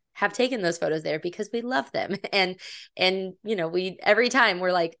we have taken those photos there because we love them. And we every time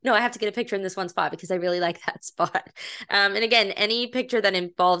we're like, no, I have to get a picture in this one spot because I really like that spot. And again, any picture that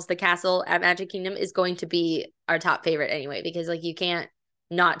involves the castle at Magic Kingdom is going to be our top favorite anyway, because like you can't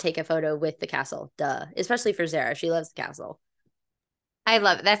not take a photo with the castle, especially for Sarah. She loves the castle. I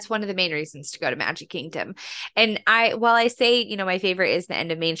love it. That's one of the main reasons to go to Magic Kingdom. And while I say, my favorite is the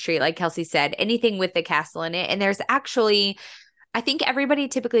end of Main Street, like Kelsey said, anything with the castle in it. And there's actually, I think everybody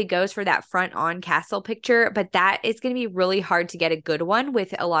typically goes for that front on castle picture, but that is going to be really hard to get a good one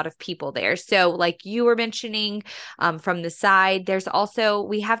with a lot of people there. So like you were mentioning, from the side,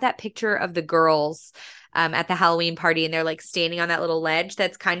 we have that picture of the girls at the Halloween party, and they're like standing on that little ledge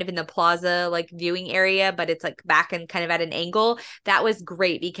that's kind of in the plaza like viewing area, but it's like back and kind of at an angle. That was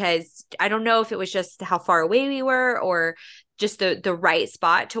great, because I don't know if it was just how far away we were, or just the right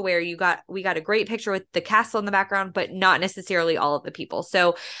spot to where we got a great picture with the castle in the background, but not necessarily all of the people.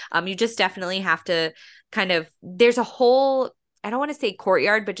 So you just definitely have to there's a whole, I don't want to say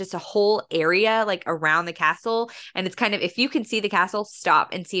courtyard, but just a whole area like around the castle. And it's kind of, if you can see the castle, stop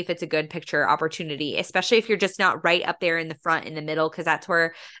and see if it's a good picture opportunity, especially if you're just not right up there in the front, in the middle, because that's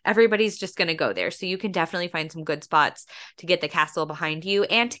where everybody's just going to go there. So you can definitely find some good spots to get the castle behind you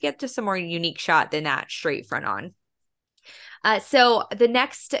and to get to some more unique shot than that straight front on. So the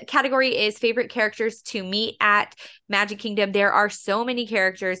next category is favorite characters to meet at Magic Kingdom. There are so many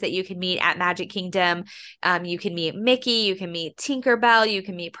characters that you can meet at Magic Kingdom. You can meet Mickey, you can meet Tinkerbell, you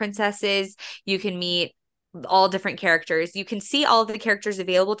can meet princesses, you can meet all different characters. You can see all of the characters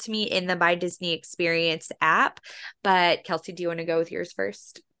available to me in the My Disney Experience app. But Kelsey, do you want to go with yours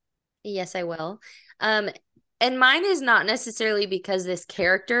first? Yes, I will. Um, and mine is not necessarily because this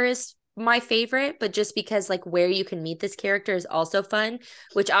character is my favorite, but just because like where you can meet this character is also fun,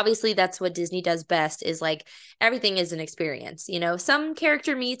 which obviously that's what Disney does best is like everything is an experience. You know, some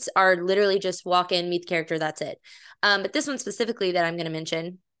character meets are literally just walk in, meet the character, that's it. But this one specifically that I'm going to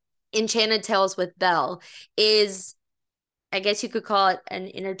mention, Enchanted Tales with Belle, is I guess you could call it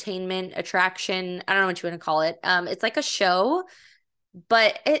an entertainment attraction. I don't know what you want to call it. It's like a show,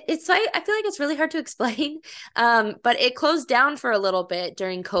 but it's like I feel like it's really hard to explain. But it closed down for a little bit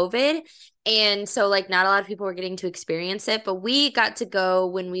during COVID, and so like not a lot of people were getting to experience it. But we got to go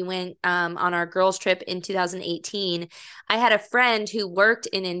when we went on our girls trip in 2018. I had a friend who worked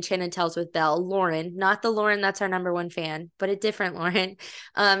in Enchanted Tales with Belle, Lauren, not the Lauren that's our number one fan, but a different Lauren.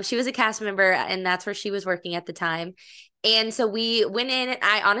 She was a cast member, and that's where she was working at the time. And so we went in.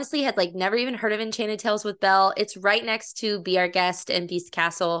 I honestly had like never even heard of Enchanted Tales with Belle. It's right next to Be Our Guest and Beast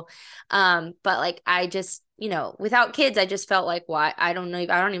Castle. But like I just, you know, without kids, I just felt like, why? I don't know. I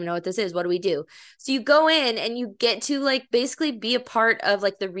don't even know what this is. What do we do? So you go in and you get to like basically be a part of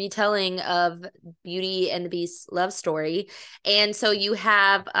like the retelling of Beauty and the Beast love story. And so you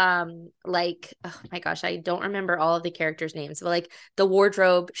have like, oh my gosh, I don't remember all of the characters' names, but like the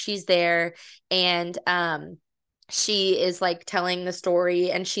wardrobe, she's there, and she is like telling the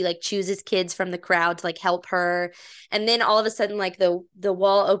story, and she like chooses kids from the crowd to like help her, and then all of a sudden like the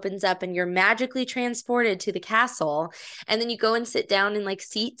wall opens up and you're magically transported to the castle, and then you go and sit down in like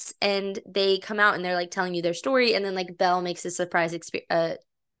seats, and they come out and they're like telling you their story, and then like Belle makes a surprise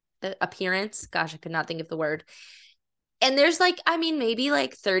appearance. Gosh, I could not think of the word. And there's like, I mean, maybe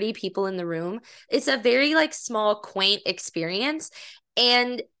like 30 people in the room. It's a very like small, quaint experience.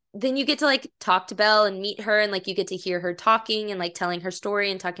 And then you get to like talk to Belle and meet her, and like you get to hear her talking and like telling her story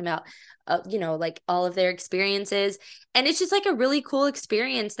and talking about, you know, like all of their experiences. And it's just like a really cool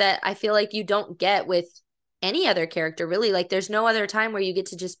experience that I feel like you don't get with any other character, really. Like there's no other time where you get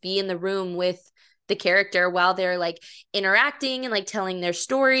to just be in the room with the character while they're like interacting and like telling their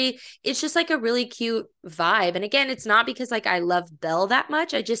story. It's just like a really cute vibe. And again, it's not because like I love Belle that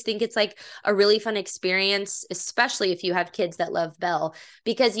much. I just think it's like a really fun experience, especially if you have kids that love Belle,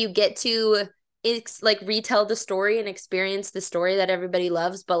 because you get to it's like retell the story and experience the story that everybody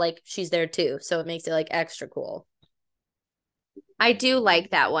loves, but like she's there too. So it makes it like extra cool. I do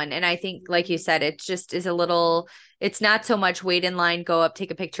like that one. And I think, like you said, it just is a little, it's not so much wait in line, go up, take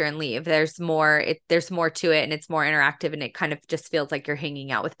a picture and leave. There's more to it, and it's more interactive, and it kind of just feels like you're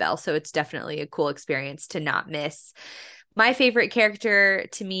hanging out with Belle. So it's definitely a cool experience to not miss. My favorite character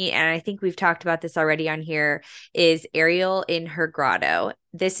to me, and I think we've talked about this already on here, is Ariel in her grotto.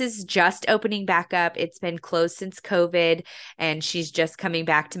 This is just opening back up. It's been closed since COVID, and she's just coming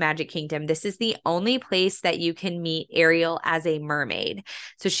back to Magic Kingdom. This is the only place that you can meet Ariel as a mermaid.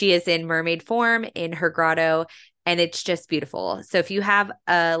 So she is in mermaid form in her grotto, and it's just beautiful. So if you have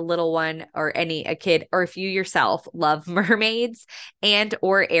a little one or a kid, or if you yourself love mermaids and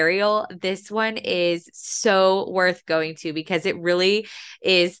or Ariel, this one is so worth going to, because it really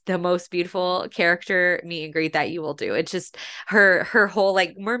is the most beautiful character meet and greet that you will do. It's just her whole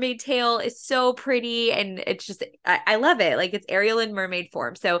like mermaid tail is so pretty, and it's just I love it. Like it's Ariel in mermaid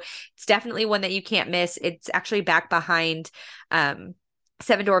form. So it's definitely one that you can't miss. It's actually back behind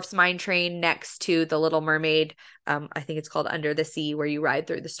Seven Dwarfs Mine Train next to the Little Mermaid. I think it's called Under the Sea, where you ride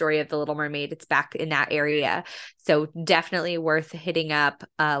through the story of the Little Mermaid. It's back in that area, so definitely worth hitting up.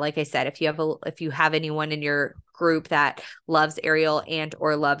 Like I said, if you have anyone in your group that loves Ariel and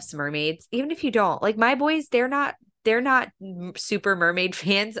or loves mermaids, even if you don't, like my boys, they're not super mermaid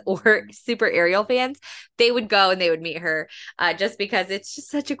fans or super Ariel fans. They would go and they would meet her, just because it's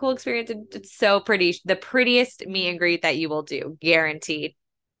just such a cool experience, and it's so pretty. The prettiest meet and greet that you will do, guaranteed.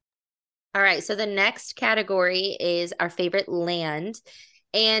 All right, so the next category is our favorite land.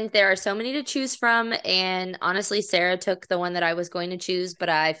 And there are so many to choose from. And honestly, Sarah took the one that I was going to choose, but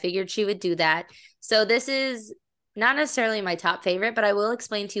I figured she would do that. So this is not necessarily my top favorite, but I will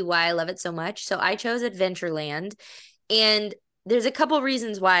explain to you why I love it so much. So I chose Adventureland, and there's a couple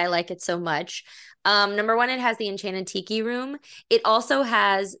reasons why I like it so much. Number one, it has the Enchanted Tiki Room. It also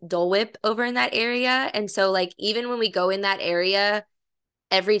has Dole Whip over in that area. And so, like, even when we go in that area,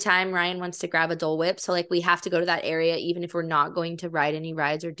 every time Ryan wants to grab a Dole Whip. So like we have to go to that area even if we're not going to ride any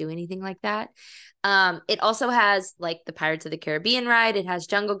rides or do anything like that. It also has like the Pirates of the Caribbean ride. It has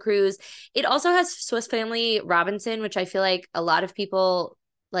Jungle Cruise. It also has Swiss Family Robinson, which I feel like a lot of people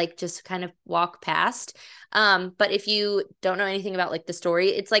like just kind of walk past. But if you don't know anything about like the story,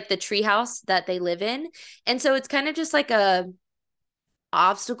 it's like the treehouse that they live in. And so it's kind of just like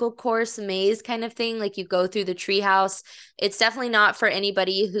obstacle course maze kind of thing. Like you go through the treehouse. It's definitely not for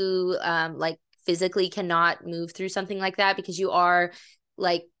anybody who like physically cannot move through something like that, because you are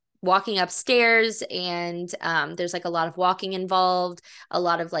like walking upstairs, and there's like a lot of walking involved, a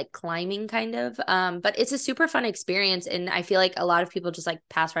lot of like climbing kind of. But it's a super fun experience, and I feel like a lot of people just like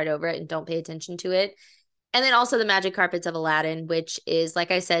pass right over it and don't pay attention to it. And then also the Magic Carpets of Aladdin, which is, like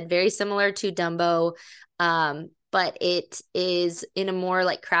I said, very similar to Dumbo. But it is in a more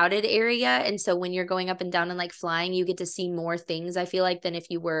like crowded area. And so when you're going up and down and like flying, you get to see more things, I feel like, than if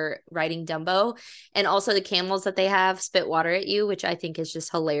you were riding Dumbo. And also the camels that they have spit water at you, which I think is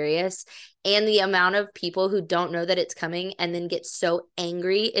just hilarious. And the amount of people who don't know that it's coming and then get so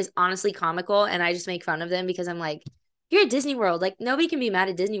angry is honestly comical. And I just make fun of them because I'm like, you're at Disney World. Like, nobody can be mad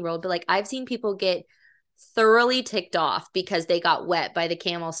at Disney World. But like, I've seen people get thoroughly ticked off because they got wet by the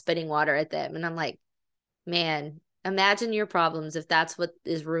camel spitting water at them. And I'm like, man, imagine your problems if that's what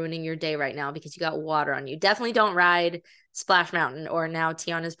is ruining your day right now because you got water on you. Definitely don't ride Splash Mountain or now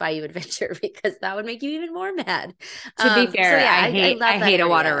Tiana's Bayou Adventure because that would make you even more mad. To be So fair, yeah, I I love that hate a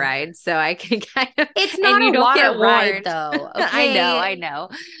water area. ride, so I can kind of, It's and not you a don't water get ride warned. though, I okay? know,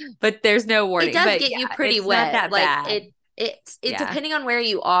 but there's no It warning. does But get you yeah, pretty it's not wet. that Like bad. it Yeah. depending on where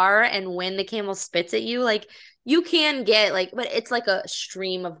you are and when the camel spits at you, like you can get like, but it's like a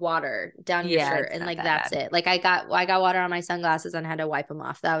stream of water down your Yeah, shirt, it's and not like that that's bad. it. Like I got water on my sunglasses and had to wipe them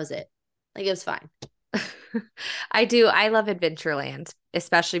off. That was it. Like it was fine. I do. I love Adventureland,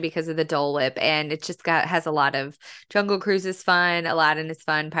 especially because of the Dole Whip, and it just got has a lot of Jungle Cruise is fun, Aladdin is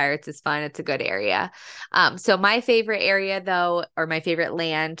fun, Pirates is fun. It's a good area. So my favorite area though, or my favorite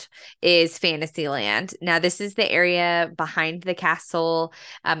land, is Fantasyland. Now this is the area behind the castle.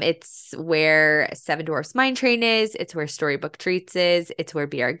 It's where Seven Dwarfs Mine Train is. It's where Storybook Treats is. It's where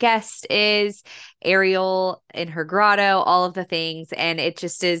Be Our Guest is. Ariel in her grotto, all of the things, and it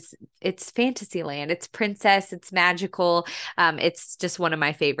just is, it's Fantasyland. It's princess, it's magical. It's just one of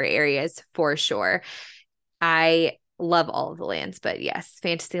my favorite areas for sure. I love all of the lands, but yes,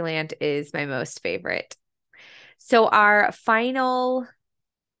 Fantasyland is my most favorite. So our final,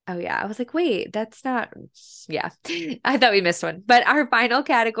 oh yeah, I was like, wait, that's not, yeah, I thought we missed one. But our final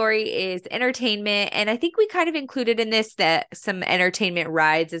category is entertainment, and I think we kind of included in this that some entertainment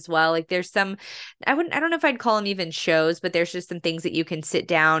rides as well. Like there's some, I don't know if I'd call them even shows, but there's just some things that you can sit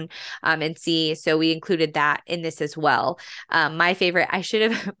down and see. So we included that in this as well. My favorite, I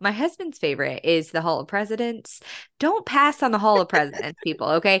should have, my husband's favorite is the Hall of Presidents. Don't pass on the Hall of Presidents, people.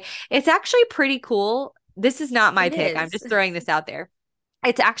 Okay, it's actually pretty cool. This is not my It pick. I'm is. just throwing this out there.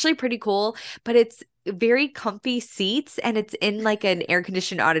 It's actually pretty cool, but it's very comfy seats and it's in like an air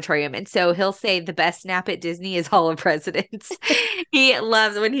conditioned auditorium. And so he'll say the best nap at Disney is Hall of Presidents. He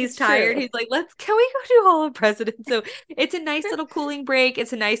loves when he's It's tired. true. He's like, can we go to Hall of Presidents? So it's a nice little cooling break.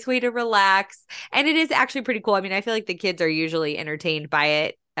 It's a nice way to relax. And it is actually pretty cool. I mean, I feel like the kids are usually entertained by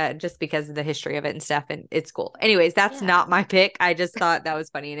it. Just because of the history of it and stuff, and it's cool. Anyways, that's Yeah. not my pick. I just thought that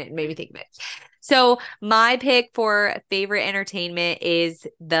was funny and it made me think of it. So my pick for favorite entertainment is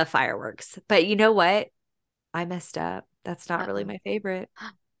the fireworks. But you know what? I messed up. That's not really Uh-oh. my favorite.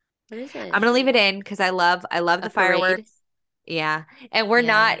 What is I'm it? gonna leave it in because I love A the parade? fireworks. Yeah. And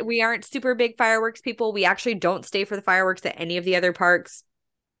Yeah. we aren't super big fireworks people. We actually don't stay for the fireworks at any of the other parks.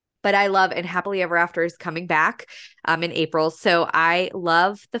 But I love, and Happily Ever After is coming back in April. So I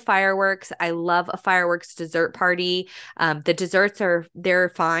love the fireworks. I love a fireworks dessert party. The desserts they're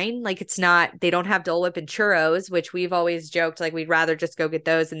fine. Like it's not, they don't have Dole Whip and churros, which we've always joked, like we'd rather just go get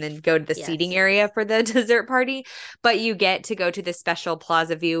those and then go to the seating Yes. area for the dessert party. But you get to go to the special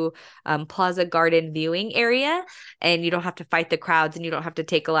Plaza Garden viewing area, and you don't have to fight the crowds and you don't have to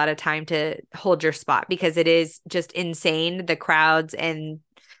take a lot of time to hold your spot because it is just insane, the crowds and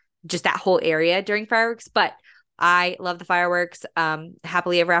just that whole area during fireworks. But I love the fireworks.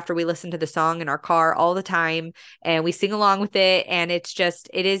 Happily Ever After, we listen to the song in our car all the time and we sing along with it. And it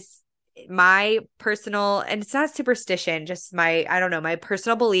is my personal, and it's not superstition, just I don't know, my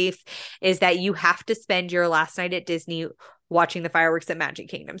personal belief is that you have to spend your last night at Disney watching the fireworks at Magic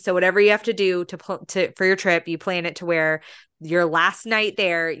Kingdom. So whatever you have to do for your trip, you plan it to where your last night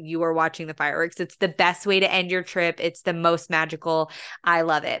there, you are watching the fireworks. It's the best way to end your trip. It's the most magical. I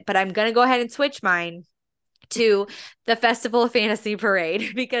love it. But I'm going to go ahead and switch mine to the Festival of Fantasy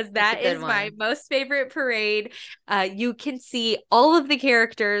Parade because It's a that good is my one. most favorite parade. You can see all of the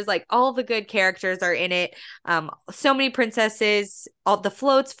characters, like all the good characters are in it. So many princesses, all the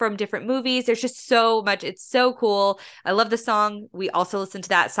floats from different movies. There's just so much. It's so cool. I love the song. We also listen to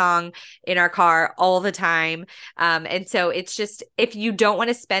that song in our car all the time. And so it's just, if you don't want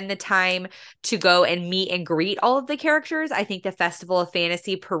to spend the time to go and meet and greet all of the characters, I think the Festival of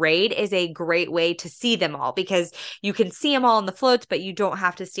Fantasy Parade is a great way to see them all, because you can see them all on the floats, but you don't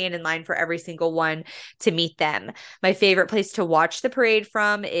have to stand in line for every single one to meet them. My favorite place to watch the parade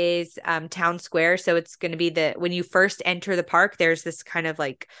from is Town Square. So it's going to be when you first enter the park, there's this kind of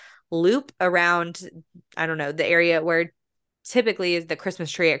like loop around, I don't know, the area where typically is the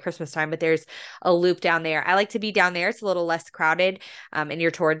Christmas tree at Christmas time, but there's a loop down there. I like to be down there. It's a little less crowded. And you're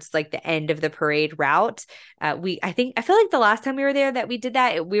towards like the end of the parade route. I feel like the last time we were there that we did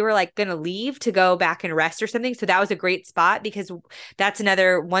that, we were like going to leave to go back and rest or something. So that was a great spot, because that's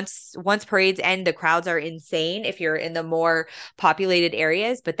another, once parades end, the crowds are insane if you're in the more populated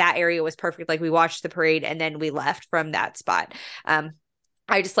areas, but that area was perfect. Like we watched the parade and then we left from that spot.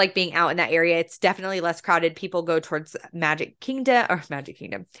 I just like being out in that area. It's definitely less crowded. People go towards Magic Kingdom.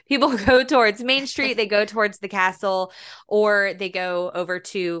 People go towards Main Street. They go towards the castle, or they go over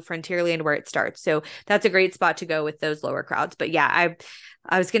to Frontierland where it starts. So that's a great spot to go with those lower crowds. But yeah,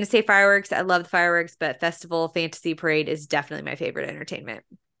 I was going to say fireworks. I love the fireworks, but Festival Fantasy Parade is definitely my favorite entertainment.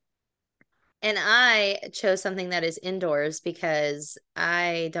 And I chose something that is indoors because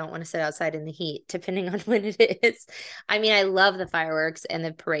I don't want to sit outside in the heat, depending on when it is. I mean, I love the fireworks and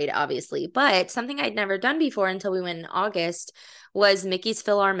the parade, obviously, but something I'd never done before until we went in August was Mickey's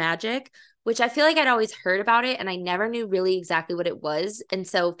Philhar-Magic, which I feel like I'd always heard about it and I never knew really exactly what it was. And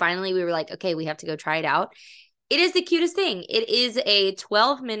so finally we were like, okay, we have to go try it out. It is the cutest thing. It is a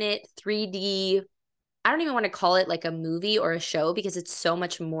 12-minute 3D. I don't even want to call it like a movie or a show, because it's so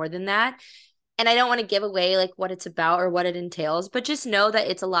much more than that. And I don't want to give away like what it's about or what it entails, but just know that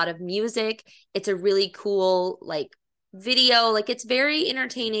it's a lot of music. It's a really cool like video. Like it's very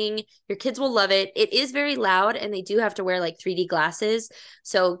entertaining. Your kids will love it. It is very loud and they do have to wear like 3D glasses.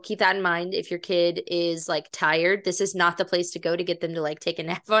 So keep that in mind. If your kid is like tired, this is not the place to go to get them to like take a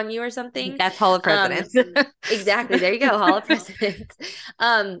nap on you or something. That's Hall of Presidents. Exactly. There you go. Hall of Presidents.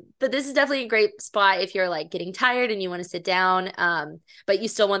 But this is definitely a great spot if you're like getting tired and you want to sit down, but you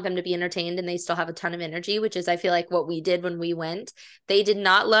still want them to be entertained and they still have a ton of energy, which is, I feel like, what we did when we went. They did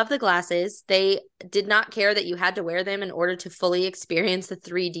not love the glasses. They did not care that you had to wear them in order to fully experience the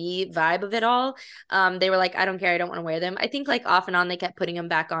 3D vibe of it all. They were like, I don't care. I don't want to wear them. I think like off and on, they kept putting them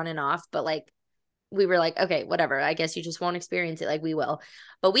back on and off, but like, we were like, okay, whatever. I guess you just won't experience it like we will.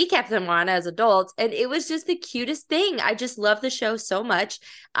 But we kept them on as adults and it was just the cutest thing. I just love the show so much.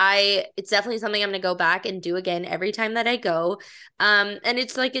 It's definitely something I'm going to go back and do again every time that I go. And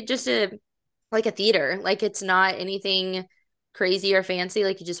it's like like a theater. Like it's not anything crazy or fancy.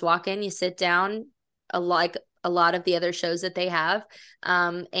 Like you just walk in, you sit down, like a lot of the other shows that they have.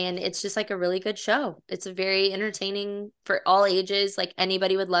 And it's just like a really good show. It's a very entertaining for all ages. Like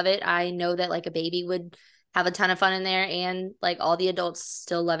anybody would love it. I know that like a baby would have a ton of fun in there, and like all the adults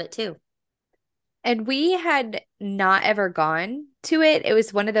still love it too. And we had not ever gone to it. It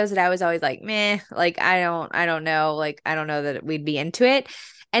was one of those that I was always like, meh, like I don't know. Like I don't know that we'd be into it.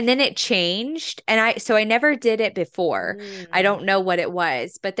 And then it changed. And I never did it before. I don't know what it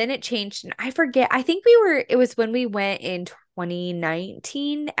was, but then it changed. And I forget. I think it was when we went in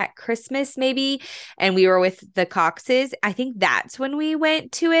 2019 at Christmas, maybe. And we were with the Coxes. I think that's when we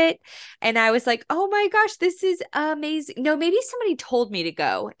went to it. And I was like, oh my gosh, this is amazing. No, maybe somebody told me to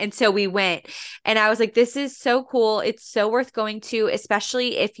go. And so we went and I was like, this is so cool. It's so worth going to,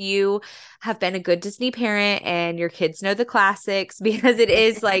 especially if you have been a good Disney parent and your kids know the classics, because it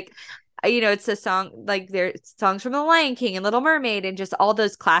is like, it's a song, like there's songs from The Lion King and Little Mermaid and just all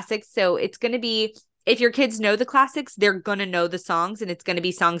those classics. So it's going to be, if your kids know the classics, they're going to know the songs, and it's going to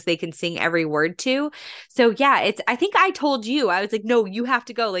be songs they can sing every word to. So yeah, I think I told you, I was like, no, you have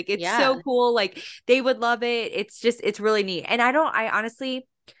to go. Like, it's so cool. Like they would love it. It's really neat. And I honestly,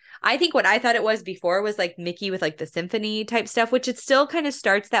 I think what I thought it was before was like Mickey with like the symphony type stuff, which it still kind of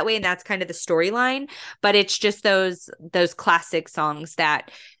starts that way. And that's kind of the storyline, but it's just those classic songs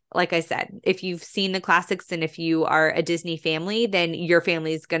that, like I said, if you've seen the classics and if you are a Disney family, then your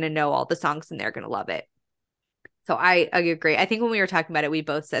family is going to know all the songs and they're going to love it. So I agree. I think when we were talking about it, we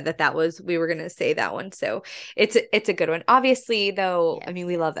both said we were going to say that one. So it's a good one. Obviously, though, yes. I mean,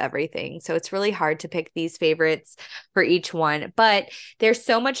 we love everything. So it's really hard to pick these favorites for each one. But there's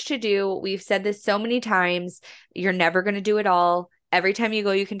so much to do. We've said this so many times. You're never going to do it all. Every time you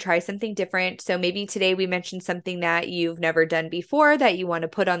go, you can try something different. So maybe today we mentioned something that you've never done before that you want to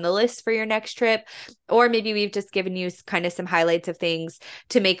put on the list for your next trip. Or maybe we've just given you kind of some highlights of things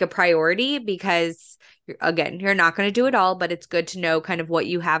to make a priority, because You're not going to do it all, but it's good to know kind of what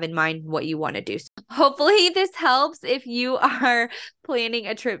you have in mind, what you want to do. Hopefully this helps if you are planning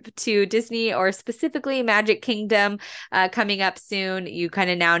a trip to Disney or specifically Magic Kingdom coming up soon. You kind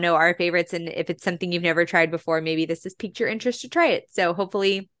of now know our favorites. And if it's something you've never tried before, maybe this has piqued your interest to try it. So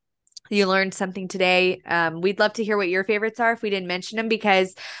hopefully you learned something today. We'd love to hear what your favorites are if we didn't mention them,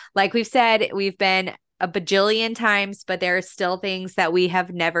 because like we've said, we've been a bajillion times, but there are still things that we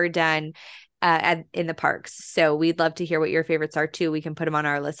have never done in the parks. So we'd love to hear what your favorites are too. We can put them on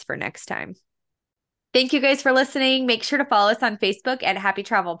our list for next time. Thank you guys for listening. Make sure to follow us on Facebook at Happy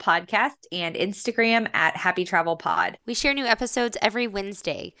Travel Podcast and Instagram at Happy Travel Pod. We share new episodes every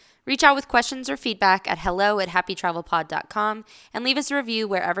Wednesday. Reach out with questions or feedback at hello@happytravelpod.com and leave us a review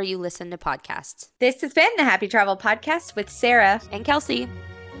wherever you listen to podcasts. This has been the Happy Travel Podcast with Sarah and Kelsey.